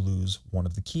case you lose one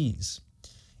of the keys.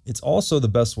 It's also the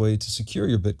best way to secure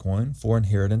your Bitcoin for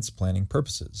inheritance planning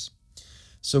purposes.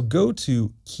 So go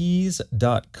to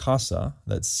keys.casa,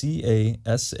 that's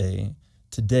C-A-S-A,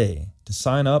 today to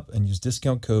sign up and use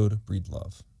discount code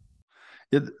BREEDLOVE.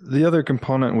 The other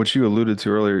component, which you alluded to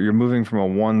earlier, you're moving from a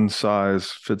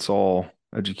one-size-fits-all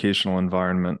educational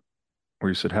environment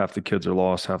where you said half the kids are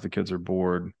lost, half the kids are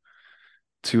bored,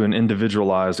 to an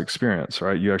individualized experience,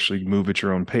 right? You actually move at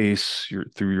your own pace, you're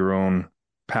through your own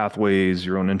pathways,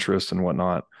 your own interests and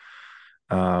whatnot.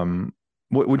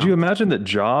 Would you imagine that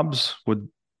jobs would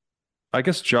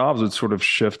sort of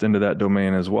shift into that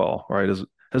domain as well, right?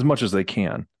 As much as they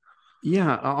can.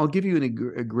 Yeah, I'll give you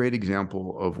a great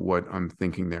example of what I'm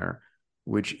thinking there,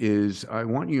 which is I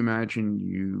want you to imagine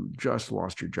you just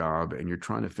lost your job and you're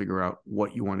trying to figure out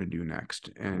what you want to do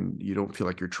next, and you don't feel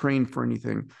like you're trained for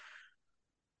anything.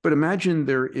 But imagine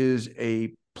there is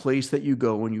a place that you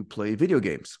go when you play video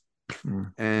games.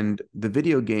 And the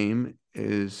video game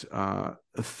is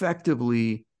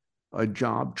effectively a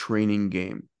job training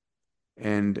game.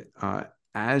 And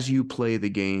as you play the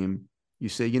game, you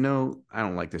say, I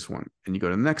don't like this one. And you go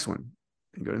to the next one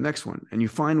and go to the next one. And you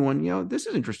find one, this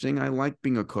is interesting. I like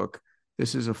being a cook.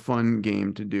 This is a fun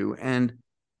game to do. And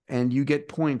you get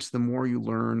points. The more you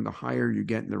learn, the higher you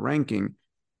get in the ranking.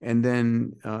 And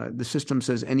then the system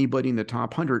says anybody in the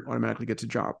top 100 automatically gets a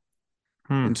job.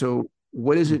 And so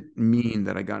what does it mean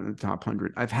that I got in the top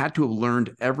 100? I've had to have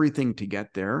learned everything to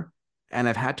get there, and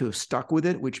I've had to have stuck with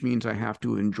it, which means I have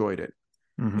to have enjoyed it.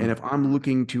 And if I'm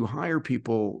looking to hire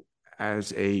people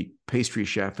as a pastry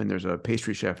chef and there's a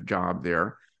pastry chef job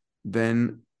there,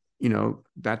 then,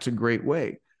 that's a great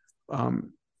way.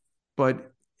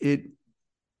 But I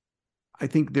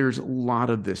think there's a lot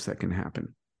of this that can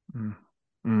happen.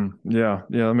 Yeah,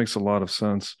 that makes a lot of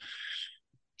sense.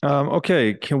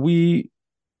 Okay, can we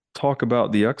talk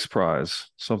about the X Prize,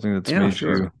 something that's made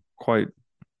you quite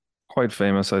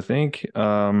famous, I think.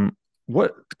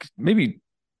 Maybe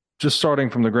just starting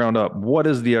from the ground up, what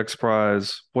is the X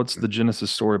Prize? What's the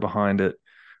genesis story behind it?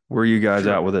 Where are you guys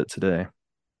at with it today?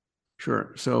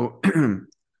 Sure. So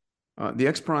the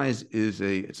X Prize it's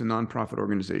a nonprofit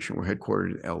organization. We're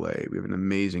headquartered in LA. We have an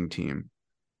amazing team.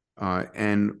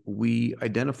 And we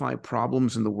identify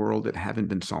problems in the world that haven't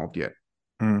been solved yet.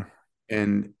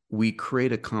 And we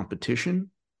create a competition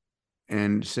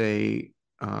and say,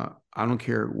 I don't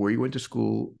care where you went to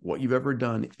school, what you've ever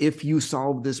done, if you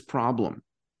solve this problem,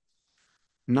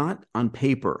 not on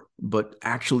paper, but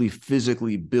actually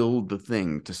physically build the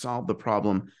thing to solve the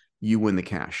problem, you win the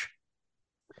cash.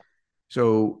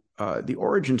 So the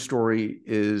origin story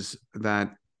is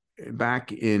that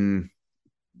back in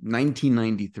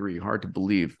 1993, hard to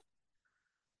believe,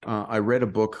 I read a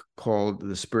book called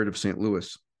The Spirit of St.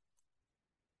 Louis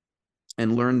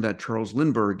and learned that Charles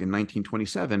Lindbergh in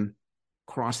 1927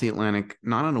 crossed the Atlantic,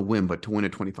 not on a whim, but to win a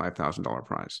 $25,000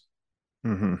 prize.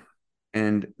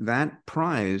 And that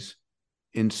prize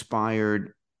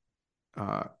inspired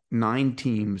 9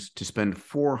 teams to spend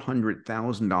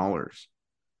 $400,000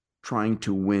 trying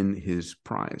to win his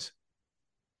prize.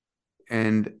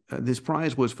 And this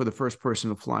prize was for the first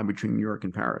person to fly between New York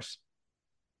and Paris.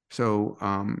 So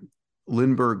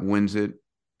Lindbergh wins it.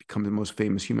 become the most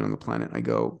famous human on the planet. I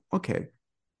go, okay,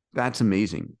 that's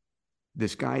amazing.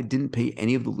 This guy didn't pay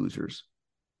any of the losers,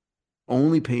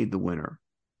 only paid the winner,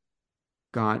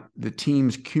 got the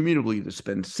teams cumulatively to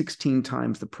spend 16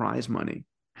 times the prize money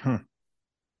to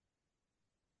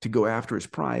go after his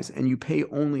prize, and you pay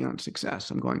only on success.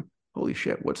 I'm going, holy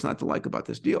shit, what's not to like about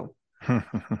this deal?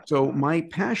 So my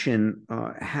passion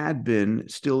had been,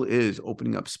 still is,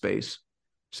 opening up space.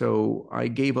 So I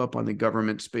gave up on the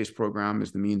government space program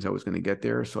as the means I was going to get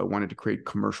there. So I wanted to create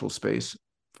commercial space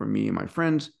for me and my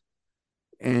friends.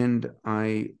 And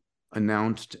I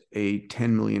announced a $10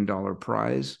 million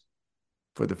prize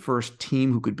for the first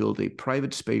team who could build a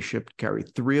private spaceship to carry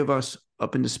 3 of us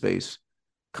up into space,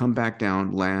 come back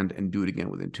down, land, and do it again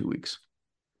within 2 weeks.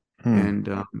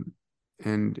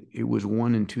 And it was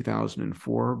won in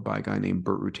 2004 by a guy named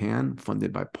Burt Rutan,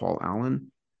 funded by Paul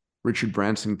Allen. Richard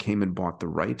Branson came and bought the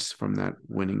rights from that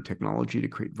winning technology to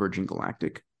create Virgin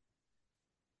Galactic.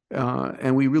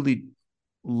 And we really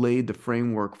laid the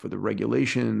framework for the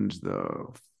regulations, the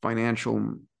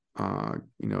financial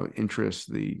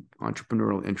interest, the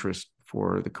entrepreneurial interest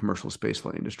for the commercial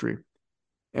spaceflight industry.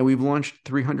 And we've launched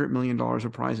 $300 million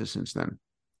of prizes since then.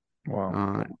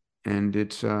 Wow. And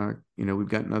it's, we've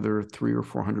got another 300 or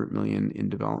 400 million in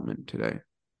development today.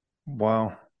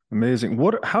 Wow. Amazing.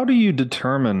 How do you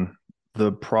determine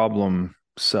the problem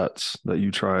sets that you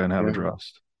try and have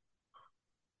addressed?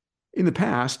 In the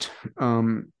past,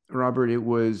 Robert, it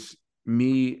was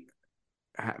me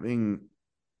having,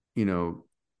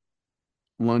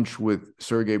 lunch with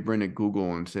Sergey Brin at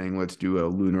Google and saying, let's do a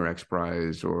Lunar X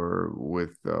Prize, or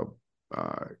with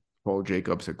Paul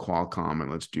Jacobs at Qualcomm, and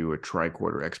let's do a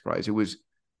tricorder X Prize. It was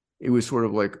sort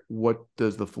of like, what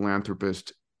does the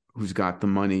philanthropist who's got the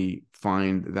money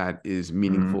find that is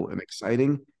meaningful and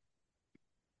exciting?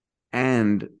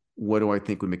 And what do I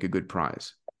think would make a good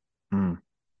prize?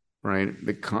 Right?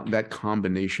 That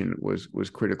combination was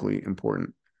critically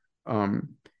important.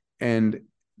 And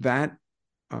that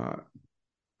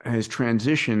has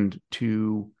transitioned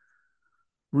to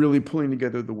really pulling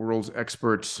together the world's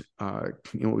experts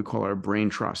in what we call our brain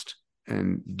trust,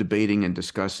 and debating and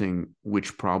discussing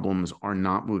which problems are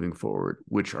not moving forward,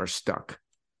 which are stuck,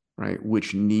 right?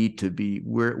 Which need to be,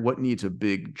 what needs a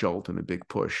big jolt and a big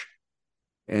push.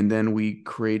 And then we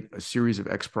create a series of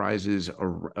X Prizes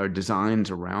or designs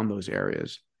around those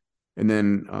areas. And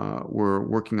then we're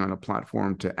working on a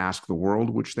platform to ask the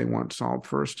world which they want solved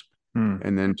first,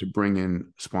 and then to bring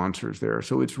in sponsors there.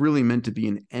 So it's really meant to be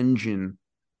an engine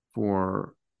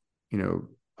for,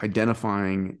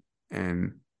 identifying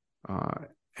and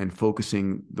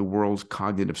focusing the world's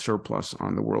cognitive surplus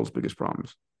on the world's biggest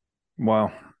problems.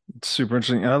 Wow, it's super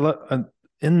interesting.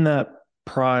 In that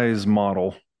prize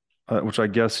model, which I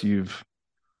guess you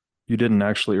didn't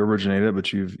actually originate it,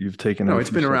 but you've taken. No, it's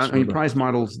been around. I mean, prize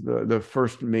models. The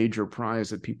first major prize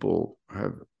that people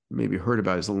have maybe heard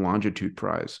about is the Longitude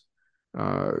Prize.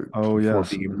 For being able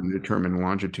to determine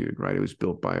longitude, right? It was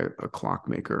built by a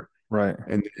clockmaker, right?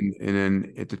 And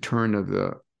then at the turn of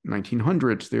the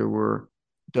 1900s, there were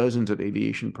dozens of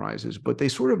aviation prizes, but they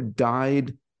sort of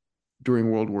died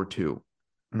during World War II.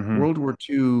 World War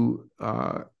II,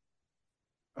 a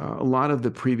lot of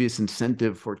the previous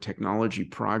incentive for technology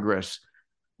progress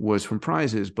was from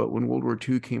prizes, but when World War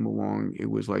II came along, it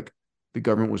was like the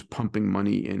government was pumping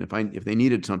money in. If they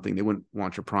needed something, they wouldn't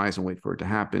launch a prize and wait for it to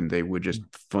happen. They would just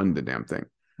fund the damn thing.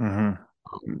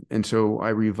 And so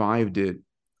I revived it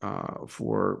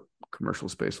for commercial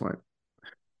spaceflight.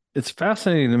 It's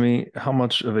fascinating to me how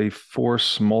much of a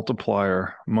force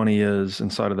multiplier money is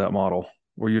inside of that model,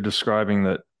 where you're describing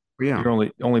that you're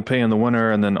only paying the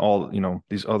winner, and then all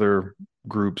these other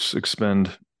groups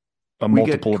expend a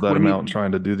multiple of that amount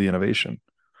trying to do the innovation.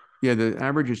 Yeah, the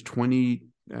average is 20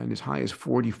 and as high as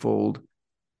 40-fold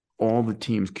all the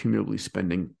teams cumulatively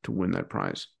spending to win that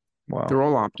prize. Wow. They're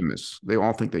all optimists. They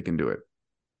all think they can do it.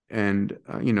 And,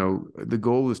 the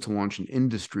goal is to launch an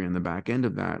industry on the back end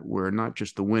of that, where not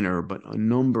just the winner, but a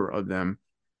number of them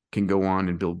can go on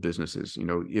and build businesses.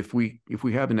 If we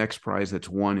have an X Prize that's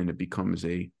won and it becomes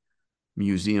a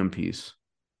museum piece,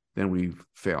 then we've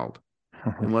failed.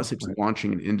 Unless it's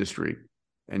launching an industry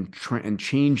and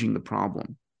changing the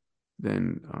problem,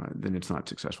 then it's not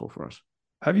successful for us.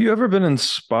 Have you ever been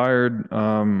inspired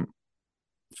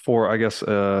for, I guess,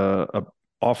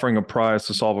 offering a prize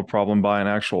to solve a problem by an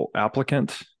actual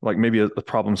applicant, like maybe a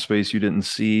problem space you didn't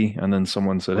see, and then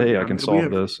someone said, "Hey, I can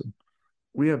solve this"?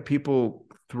 We have people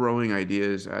throwing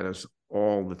ideas at us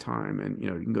all the time, and you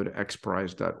can go to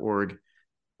xprize.org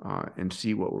and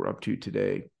see what we're up to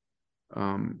today.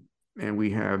 And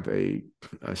we have a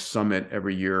summit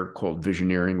every year called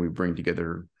Visioneering. We bring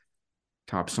together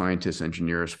top scientists,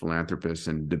 engineers, philanthropists,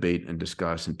 and debate and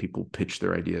discuss, and people pitch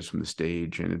their ideas from the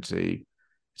stage. And it's a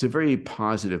very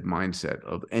positive mindset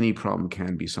of any problem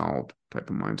can be solved type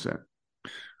of mindset.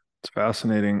 It's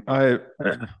fascinating. I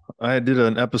did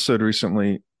an episode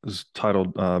recently. It was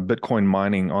titled "Bitcoin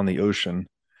Mining on the Ocean,"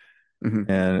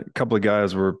 and a couple of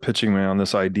guys were pitching me on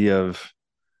this idea of,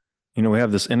 we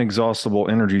have this inexhaustible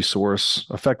energy source,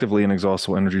 effectively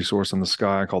inexhaustible energy source in the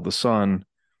sky called the sun.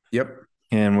 Yep.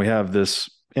 And we have this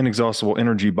inexhaustible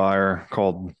energy buyer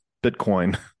called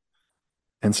Bitcoin.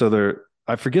 And so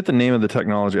I forget the name of the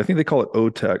technology. I think they call it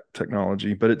OTEC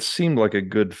technology, but it seemed like a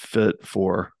good fit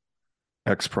for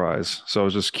X Prize. So I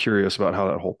was just curious about how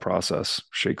that whole process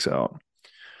shakes out.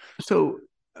 So,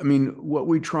 I mean, what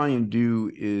we try and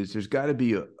do is there's got to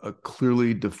be a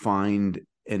clearly defined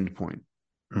endpoint,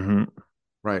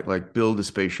 right? Like build a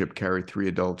spaceship, carry 3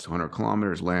 adults, 100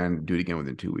 kilometers, land, do it again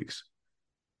within 2 weeks.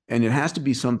 And it has to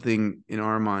be something in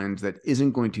our minds that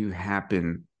isn't going to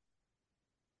happen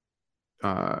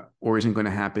or isn't going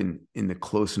to happen in the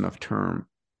close enough term.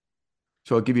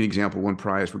 So I'll give you an example. One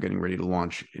prize we're getting ready to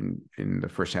launch in the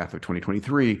first half of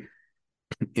 2023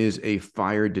 is a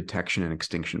fire detection and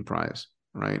extinction prize,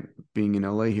 right? Being in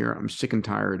LA here, I'm sick and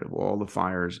tired of all the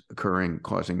fires occurring,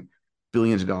 causing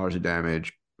billions of dollars of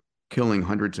damage, killing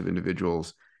hundreds of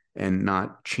individuals, and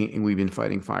not changing. We've been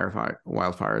fighting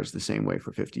wildfires the same way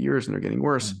for 50 years, and they're getting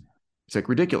worse. It's like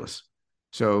ridiculous.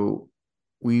 So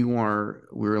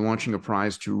we're launching a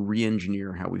prize to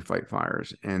re-engineer how we fight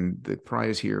fires. And the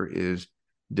prize here is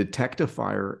detect a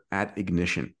fire at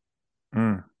ignition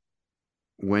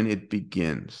when it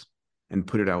begins and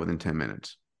put it out within 10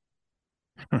 minutes.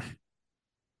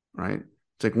 Right?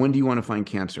 It's like, when do you want to find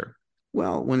cancer?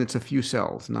 Well, when it's a few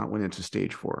cells, not when it's a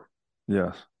stage 4.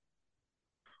 Yes.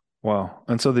 Wow.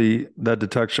 And so that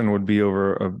detection would be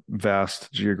over a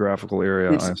vast geographical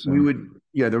area, I assume.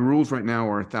 The rules right now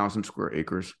are 1,000 square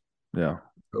acres. Yeah.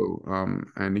 So,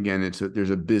 and again, there's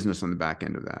a business on the back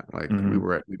end of that. Like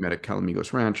we met at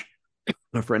Calamigos Ranch.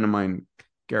 A friend of mine,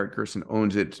 Garrett Gerson,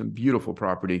 owns it. It's a beautiful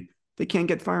property. They can't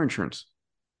get fire insurance.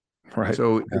 Right.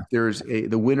 So if there's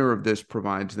the winner of this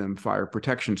provides them fire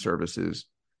protection services,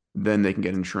 then they can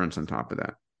get insurance on top of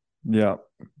that. Yeah.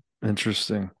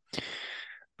 Interesting.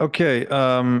 Okay.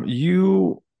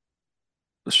 You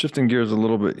shifting gears a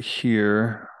little bit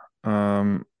here.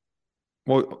 Well,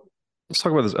 let's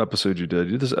talk about this episode you did.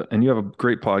 You did this, and you have a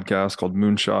great podcast called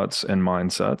Moonshots and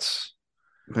Mindsets.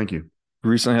 Thank you.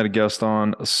 Recently had a guest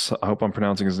on, I hope I'm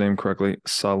pronouncing his name correctly,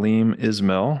 Salim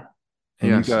Ismail.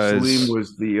 And yes, Salim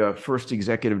was the first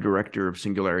executive director of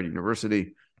Singularity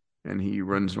University, and he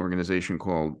runs an organization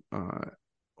called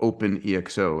Open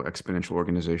EXO, Exponential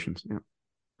Organizations. Yeah.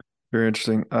 Very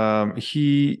interesting.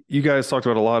 You guys talked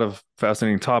about a lot of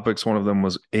fascinating topics. One of them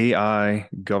was AI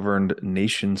governed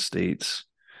nation states.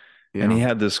 Yeah. And he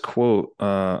had this quote,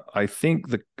 I think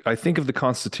of the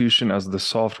Constitution as the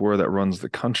software that runs the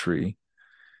country.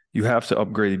 You have to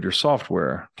upgrade your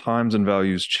software. Times and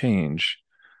values change.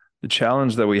 The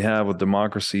challenge that we have with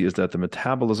democracy is that the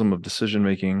metabolism of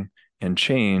decision-making and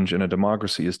change in a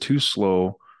democracy is too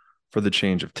slow for the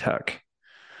change of tech.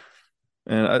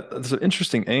 And it's an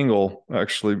interesting angle,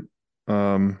 actually.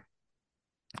 I've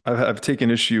taken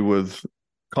issue with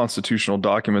constitutional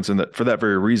documents, and that for that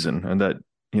very reason, and that,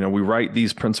 we write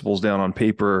these principles down on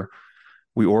paper,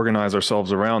 we organize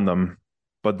ourselves around them,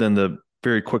 but then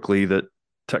very quickly that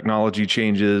technology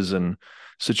changes and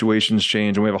situations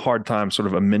change, and we have a hard time sort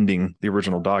of amending the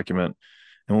original document.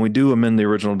 And when we do amend the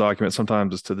original document,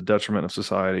 sometimes it's to the detriment of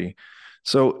society.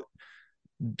 So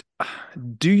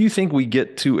do you think we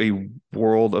get to a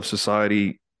world of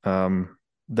society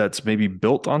that's maybe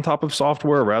built on top of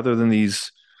software rather than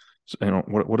these,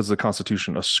 what is the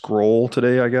Constitution? A scroll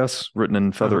today, I guess, written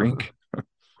in feather ink?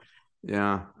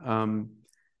 Yeah.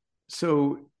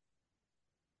 So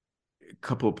a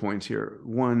couple of points here.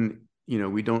 One,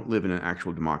 we don't live in an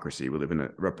actual democracy. We live in a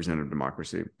representative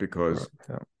democracy because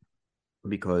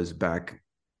back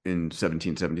in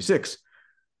 1776,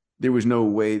 there was no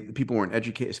way, people weren't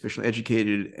sufficiently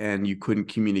educated, and you couldn't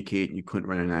communicate, and you couldn't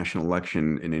run a national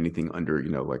election in anything under,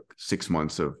 like 6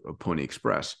 months of Pony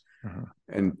Express.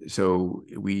 And so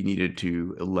we needed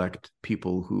to elect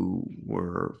people who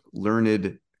were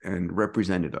learned and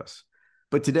represented us.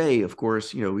 But today, of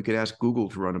course, we could ask Google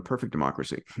to run a perfect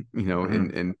democracy,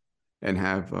 and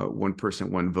have one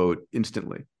person, one vote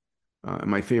instantly.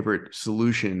 My favorite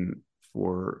solution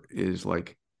is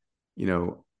like,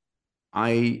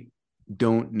 I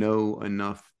don't know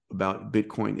enough about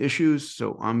Bitcoin issues,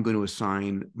 so I'm going to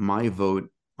assign my vote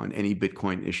on any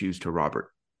Bitcoin issues to Robert,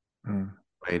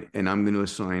 right? And I'm going to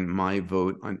assign my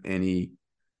vote on any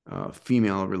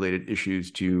female-related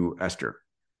issues to Esther,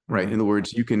 right? Mm-hmm. In other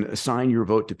words, you can assign your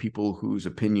vote to people whose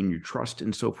opinion you trust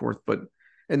and so forth,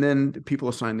 and then people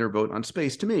assign their vote on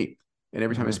space to me. And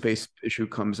every time a space issue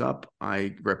comes up,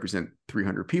 I represent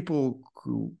 300 people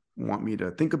who want me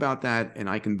to think about that, and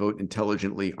I can vote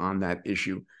intelligently on that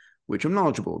issue, which I'm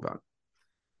knowledgeable about.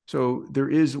 So there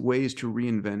is ways to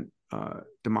reinvent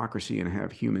democracy and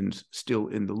have humans still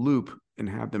in the loop and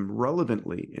have them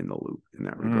relevantly in the loop in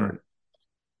that regard.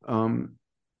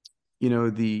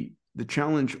 The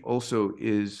challenge also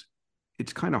is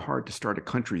it's kind of hard to start a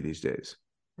country these days.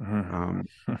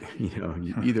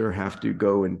 You either have to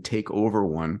go and take over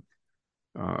one,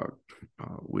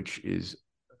 which is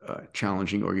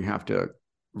challenging, or you have to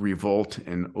revolt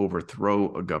and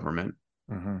overthrow a government,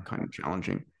 kind of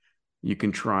challenging. You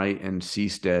can try and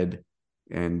seastead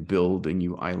and build a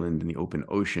new island in the open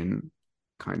ocean,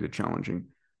 kind of challenging.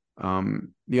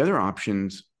 The other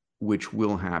options, which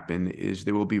will happen, is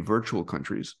there will be virtual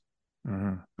countries.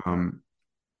 Where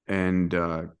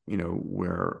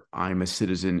I'm a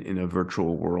citizen in a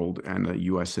virtual world and a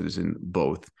US citizen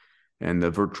both. And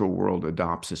the virtual world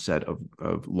adopts a set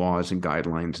of laws and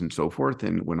guidelines and so forth.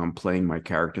 And when I'm playing my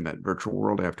character in that virtual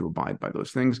world, I have to abide by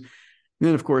those things. And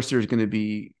then, of course, there's going to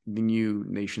be the new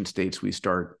nation states we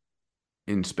start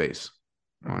in space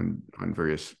on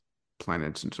various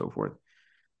planets and so forth.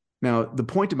 Now, the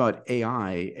point about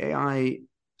AI,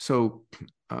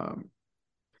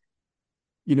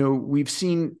 we've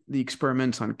seen the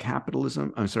experiments on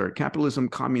capitalism,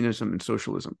 communism, and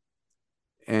socialism.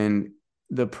 And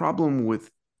the problem with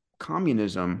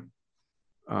communism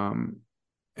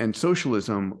and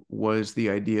socialism was the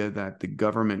idea that the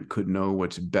government could know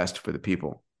what's best for the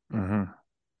people.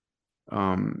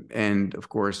 And of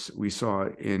course, we saw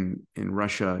in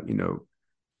Russia,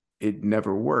 it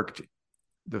never worked.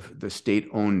 The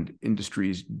state-owned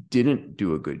industries didn't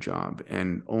do a good job,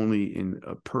 and only in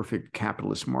a perfect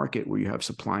capitalist market where you have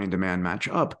supply and demand match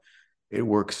up, it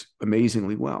works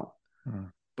amazingly well.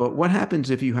 But what happens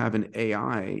if you have an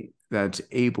AI that's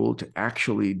able to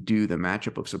actually do the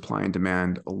matchup of supply and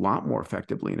demand a lot more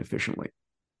effectively and efficiently,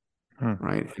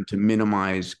 right? And to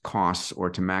minimize costs or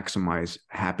to maximize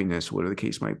happiness, whatever the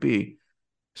case might be.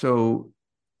 So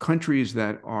countries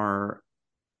that are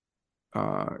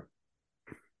I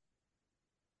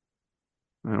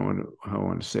don't know how I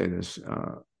want to say this,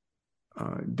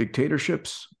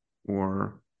 dictatorships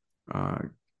or,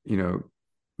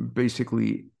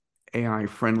 basically AI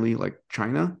friendly, like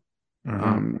China,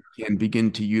 can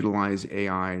begin to utilize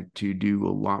AI to do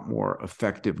a lot more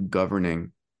effective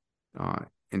governing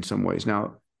in some ways.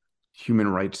 Now, human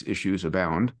rights issues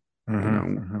abound. I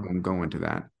won't go into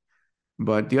that.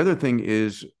 But the other thing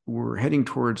is we're heading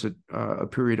towards a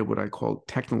period of what I call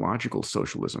technological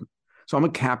socialism. So I'm a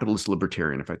capitalist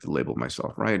libertarian, if I had to label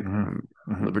myself, right? I'm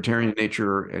libertarian in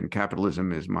nature, and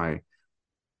capitalism is my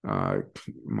art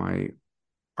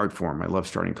form. I love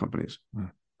starting companies.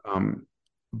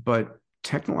 But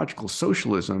technological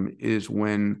socialism is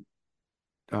when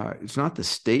it's not the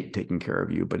state taking care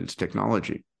of you, but it's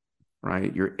technology,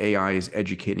 right? Your AI is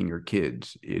educating your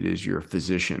kids. It is your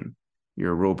physician.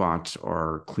 Your robots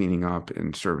are cleaning up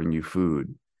and serving you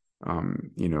food.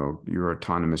 Your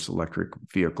autonomous electric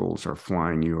vehicles are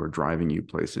flying you or driving you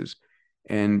places.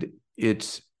 And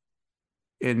this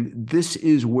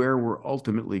is where we're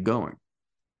ultimately going,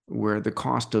 where the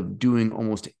cost of doing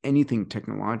almost anything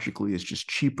technologically is just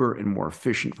cheaper and more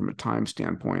efficient from a time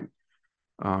standpoint.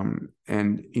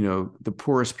 The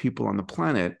poorest people on the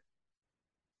planet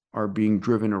are being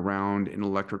driven around in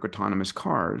electric autonomous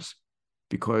cars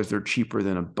because they're cheaper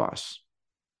than a bus.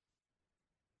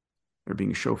 They're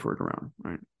being chauffeured around,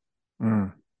 right?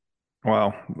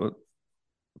 Wow.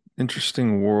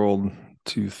 Interesting world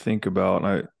to think about.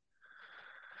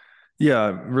 It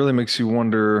really makes you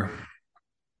wonder,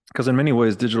 because in many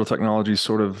ways, digital technology is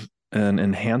sort of an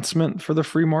enhancement for the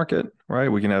free market, right?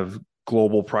 We can have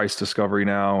global price discovery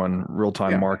now and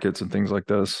real-time markets and things like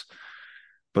this.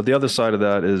 But the other side of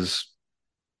that is,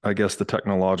 I guess, the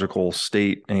technological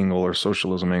state angle or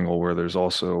socialism angle, where there's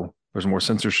more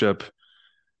censorship,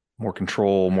 more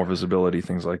control, more visibility,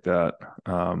 things like that.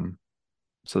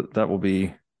 So that will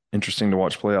be interesting to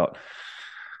watch play out.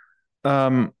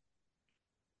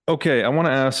 Okay, I want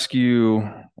to ask you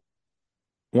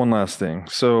one last thing.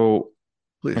 So,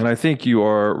 Please. And I think you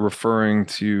are referring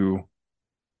to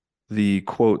the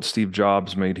quote Steve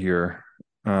Jobs made here.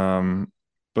 And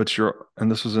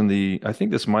this was I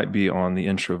think this might be on the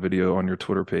intro video on your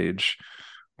Twitter page,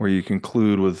 where you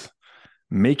conclude with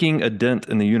making a dent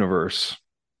in the universe.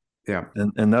 Yeah.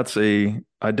 And that's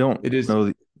I don't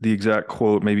know the exact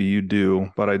quote, maybe you do,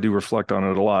 but I do reflect on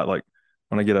it a lot. Like,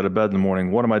 when I get out of bed in the morning,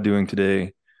 what am I doing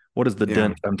today? What is the Yeah.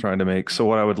 dent I'm trying to make? So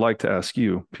what I would like to ask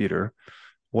you, Peter,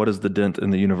 what is the dent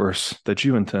in the universe that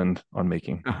you intend on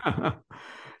making?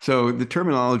 So the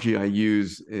terminology I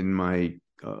use in my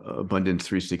Abundance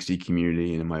 360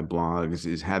 community and in my blogs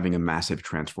is having a massive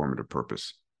transformative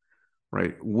purpose,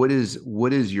 right? What is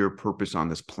your purpose on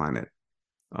this planet?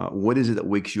 What is it that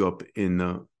wakes you up in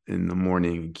the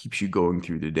morning and keeps you going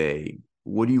through the day?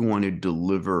 What do you want to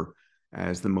deliver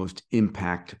as the most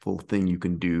impactful thing you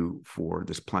can do for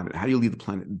this planet? How do you leave the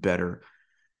planet better?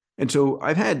 And so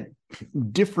I've had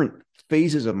different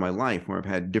phases of my life where I've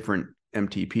had different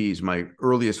MTPs. My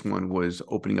earliest one was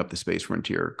opening up the space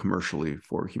frontier commercially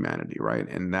for humanity, right?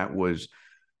 And that was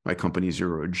my company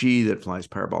Zero G that flies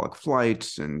parabolic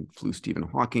flights and flew Stephen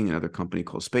Hawking, another company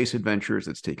called Space Adventures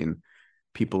that's taken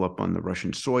people up on the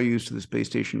Russian Soyuz to the space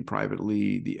station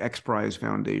privately, the X Prize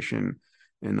Foundation,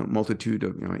 and a multitude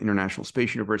of international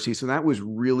space universities. So that was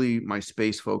really my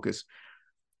space focus.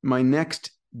 My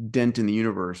next dent in the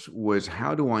universe was,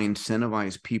 how do I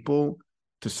incentivize people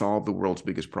to solve the world's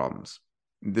biggest problems?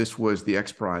 This was the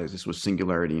X Prize. This was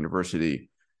Singularity University.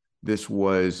 This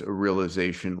was a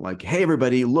realization like, hey,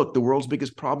 everybody, look, the world's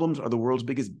biggest problems are the world's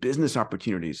biggest business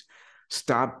opportunities.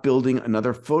 Stop building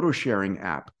another photo sharing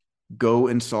app. Go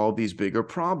and solve these bigger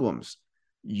problems.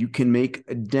 You can make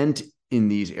a dent in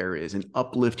these areas and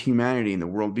uplift humanity, and the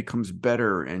world becomes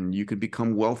better, and you could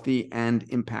become wealthy and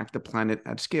impact the planet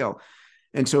at scale.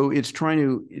 And so it's trying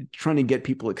to get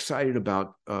people excited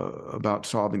about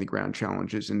solving the ground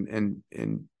challenges and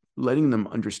letting them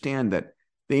understand that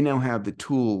they now have the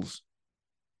tools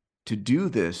to do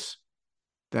this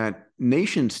that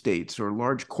nation states or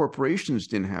large corporations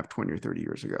didn't have 20 or 30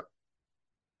 years ago,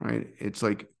 right? It's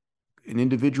like an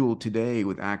individual today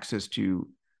with access to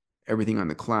everything on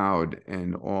the cloud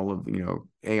and all of,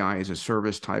 AI as a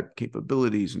service type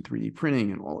capabilities and 3D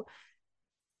printing and all,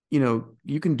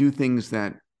 you can do things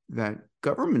that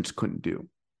governments couldn't do.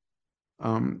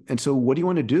 And so what do you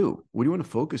want to do? What do you want to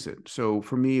focus it? So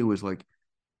for me, it was like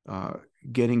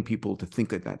getting people to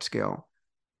think at that scale.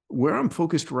 Where I'm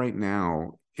focused right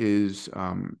now is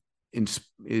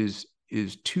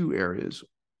two areas.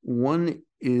 One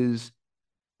is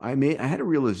I had a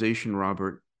realization,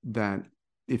 Robert, that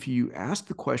if you ask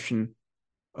the question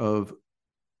of,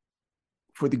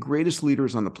 for the greatest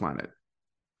leaders on the planet,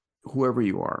 whoever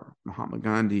you are, Mahatma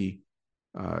Gandhi,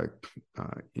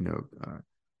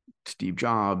 Steve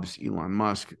Jobs, Elon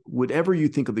Musk, whatever you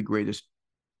think of the greatest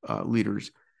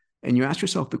leaders, and you ask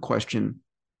yourself the question,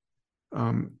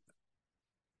 what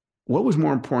was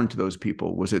more important to those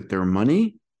people? Was it their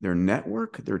money, their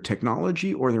network, their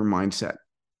technology, or their mindset?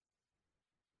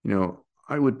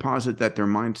 I would posit that their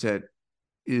mindset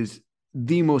is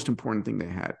the most important thing they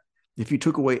had. If you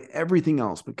took away everything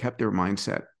else but kept their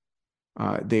mindset,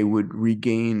 they would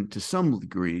regain to some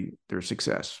degree their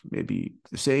success. Maybe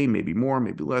the same, maybe more,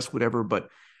 maybe less, whatever. But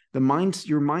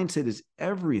your mindset is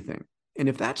everything. And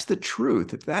if that's the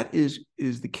truth, if that is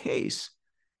the case,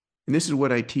 and this is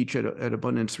what I teach at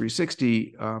Abundance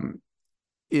 360,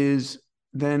 is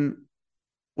then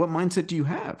what mindset do you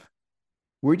have?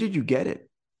 Where did you get it?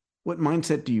 What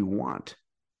mindset do you want?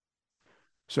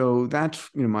 So that's,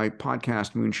 my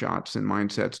podcast, Moonshots and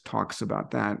Mindsets, talks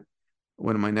about that.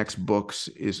 One of my next books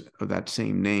is of that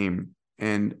same name.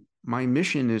 And my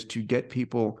mission is to get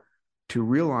people to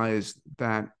realize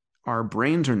that our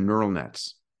brains are neural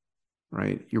nets,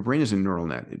 right? Your brain is a neural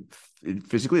net. It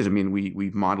physically is. I mean,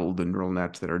 we've modeled the neural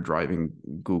nets that are driving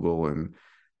Google and,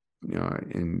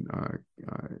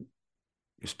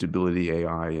 stability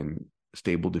AI and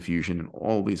stable diffusion and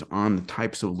all these on the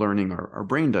types of learning our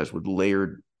brain does with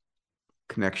layered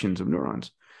connections of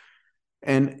neurons.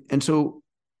 And so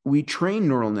we train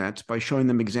neural nets by showing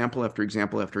them example after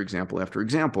example after example after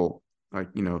example. Like,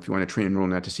 if you want to train a neural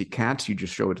net to see cats, you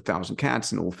just show it 1,000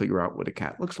 cats and it will figure out what a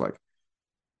cat looks like.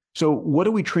 So what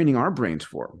are we training our brains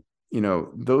for?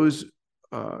 Those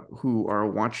who are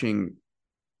watching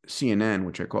CNN,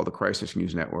 which I call the Crisis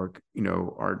News Network,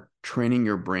 are training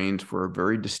your brains for a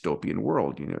very dystopian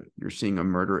world. You're seeing a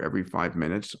murder every 5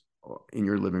 minutes in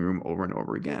your living room over and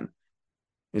over again.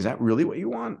 Is that really what you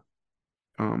want?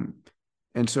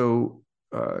 And so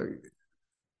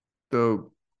the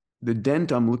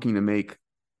dent I'm looking to make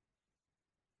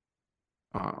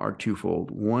are twofold.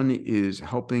 One is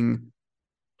helping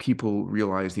people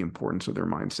realize the importance of their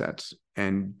mindsets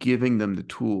and giving them the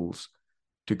tools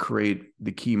to create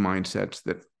the key mindsets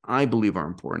that I believe are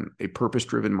important: a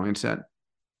purpose-driven mindset,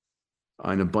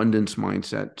 an abundance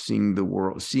mindset, seeing the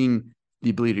world, seeing the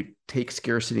ability to take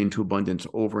scarcity into abundance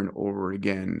over and over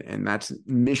again. And that's the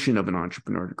mission of an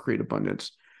entrepreneur, to create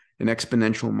abundance. an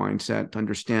exponential mindset to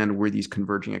understand where these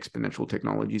converging exponential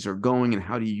technologies are going and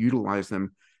how do you utilize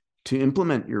them to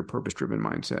implement your purpose-driven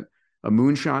mindset. A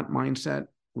moonshot mindset,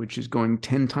 which is going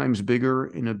 10 times bigger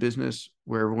in a business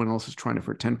where everyone else is trying to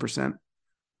for 10%.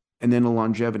 And then a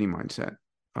longevity mindset,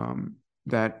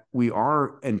 that we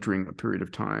are entering a period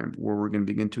of time where we're going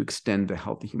to begin to extend the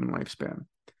healthy human lifespan.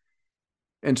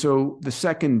 And so the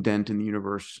second dent in the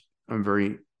universe I'm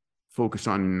very focused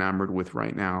on and enamored with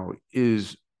right now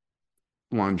is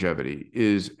longevity,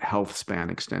 is health span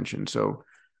extension. So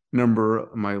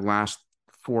my last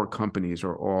 4 companies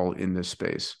are all in this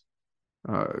space.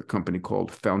 A company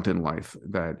called Fountain Life,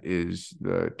 that is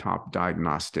the top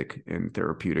diagnostic and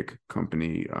therapeutic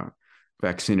company,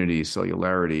 vaccinity,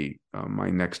 cellularity.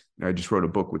 I just wrote a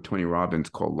book with Tony Robbins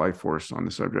called Life Force on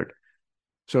the subject.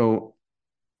 So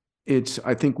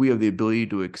I think we have the ability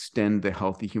to extend the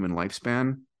healthy human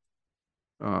lifespan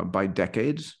by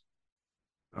decades.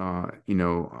 I want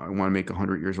to make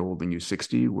 100 years old and you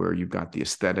 60, where you've got the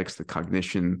aesthetics, the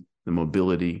cognition, the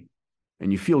mobility,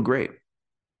 and you feel great.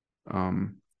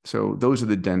 So those are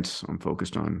the dents I'm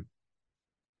focused on.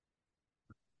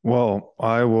 Well,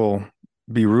 I will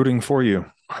be rooting for you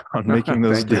on making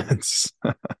those dents.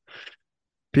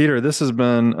 Peter, this has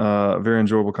been a very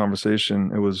enjoyable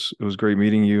conversation. It was great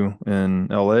meeting you in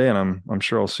LA, and I'm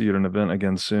sure I'll see you at an event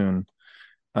again soon.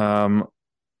 Could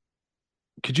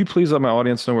you please let my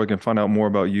audience know where I can find out more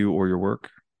about you or your work?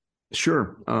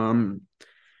 Sure.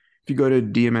 If you go to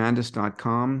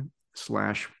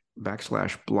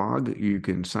diamandis.com/blog, you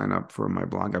can sign up for my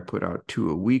blog. I put out 2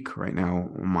 a week. Right now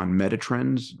I'm on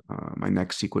Metatrends. My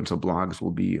next sequence of blogs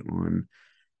will be on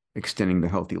extending the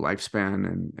healthy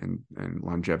lifespan and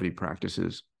longevity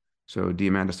practices. So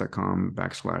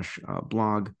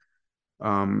diamandis.com/blog.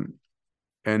 And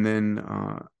then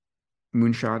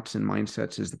Moonshots and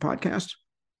Mindsets is the podcast.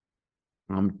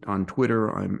 On Twitter,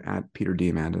 I'm at Peter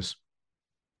Diamandis.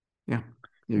 Yeah.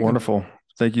 Wonderful.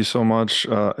 Thank you so much.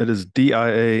 It is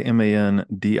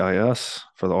Diamandis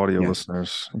for the audio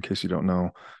listeners, in case you don't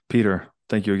know. Peter,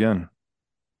 thank you again.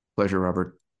 Pleasure,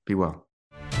 Robert. Be well.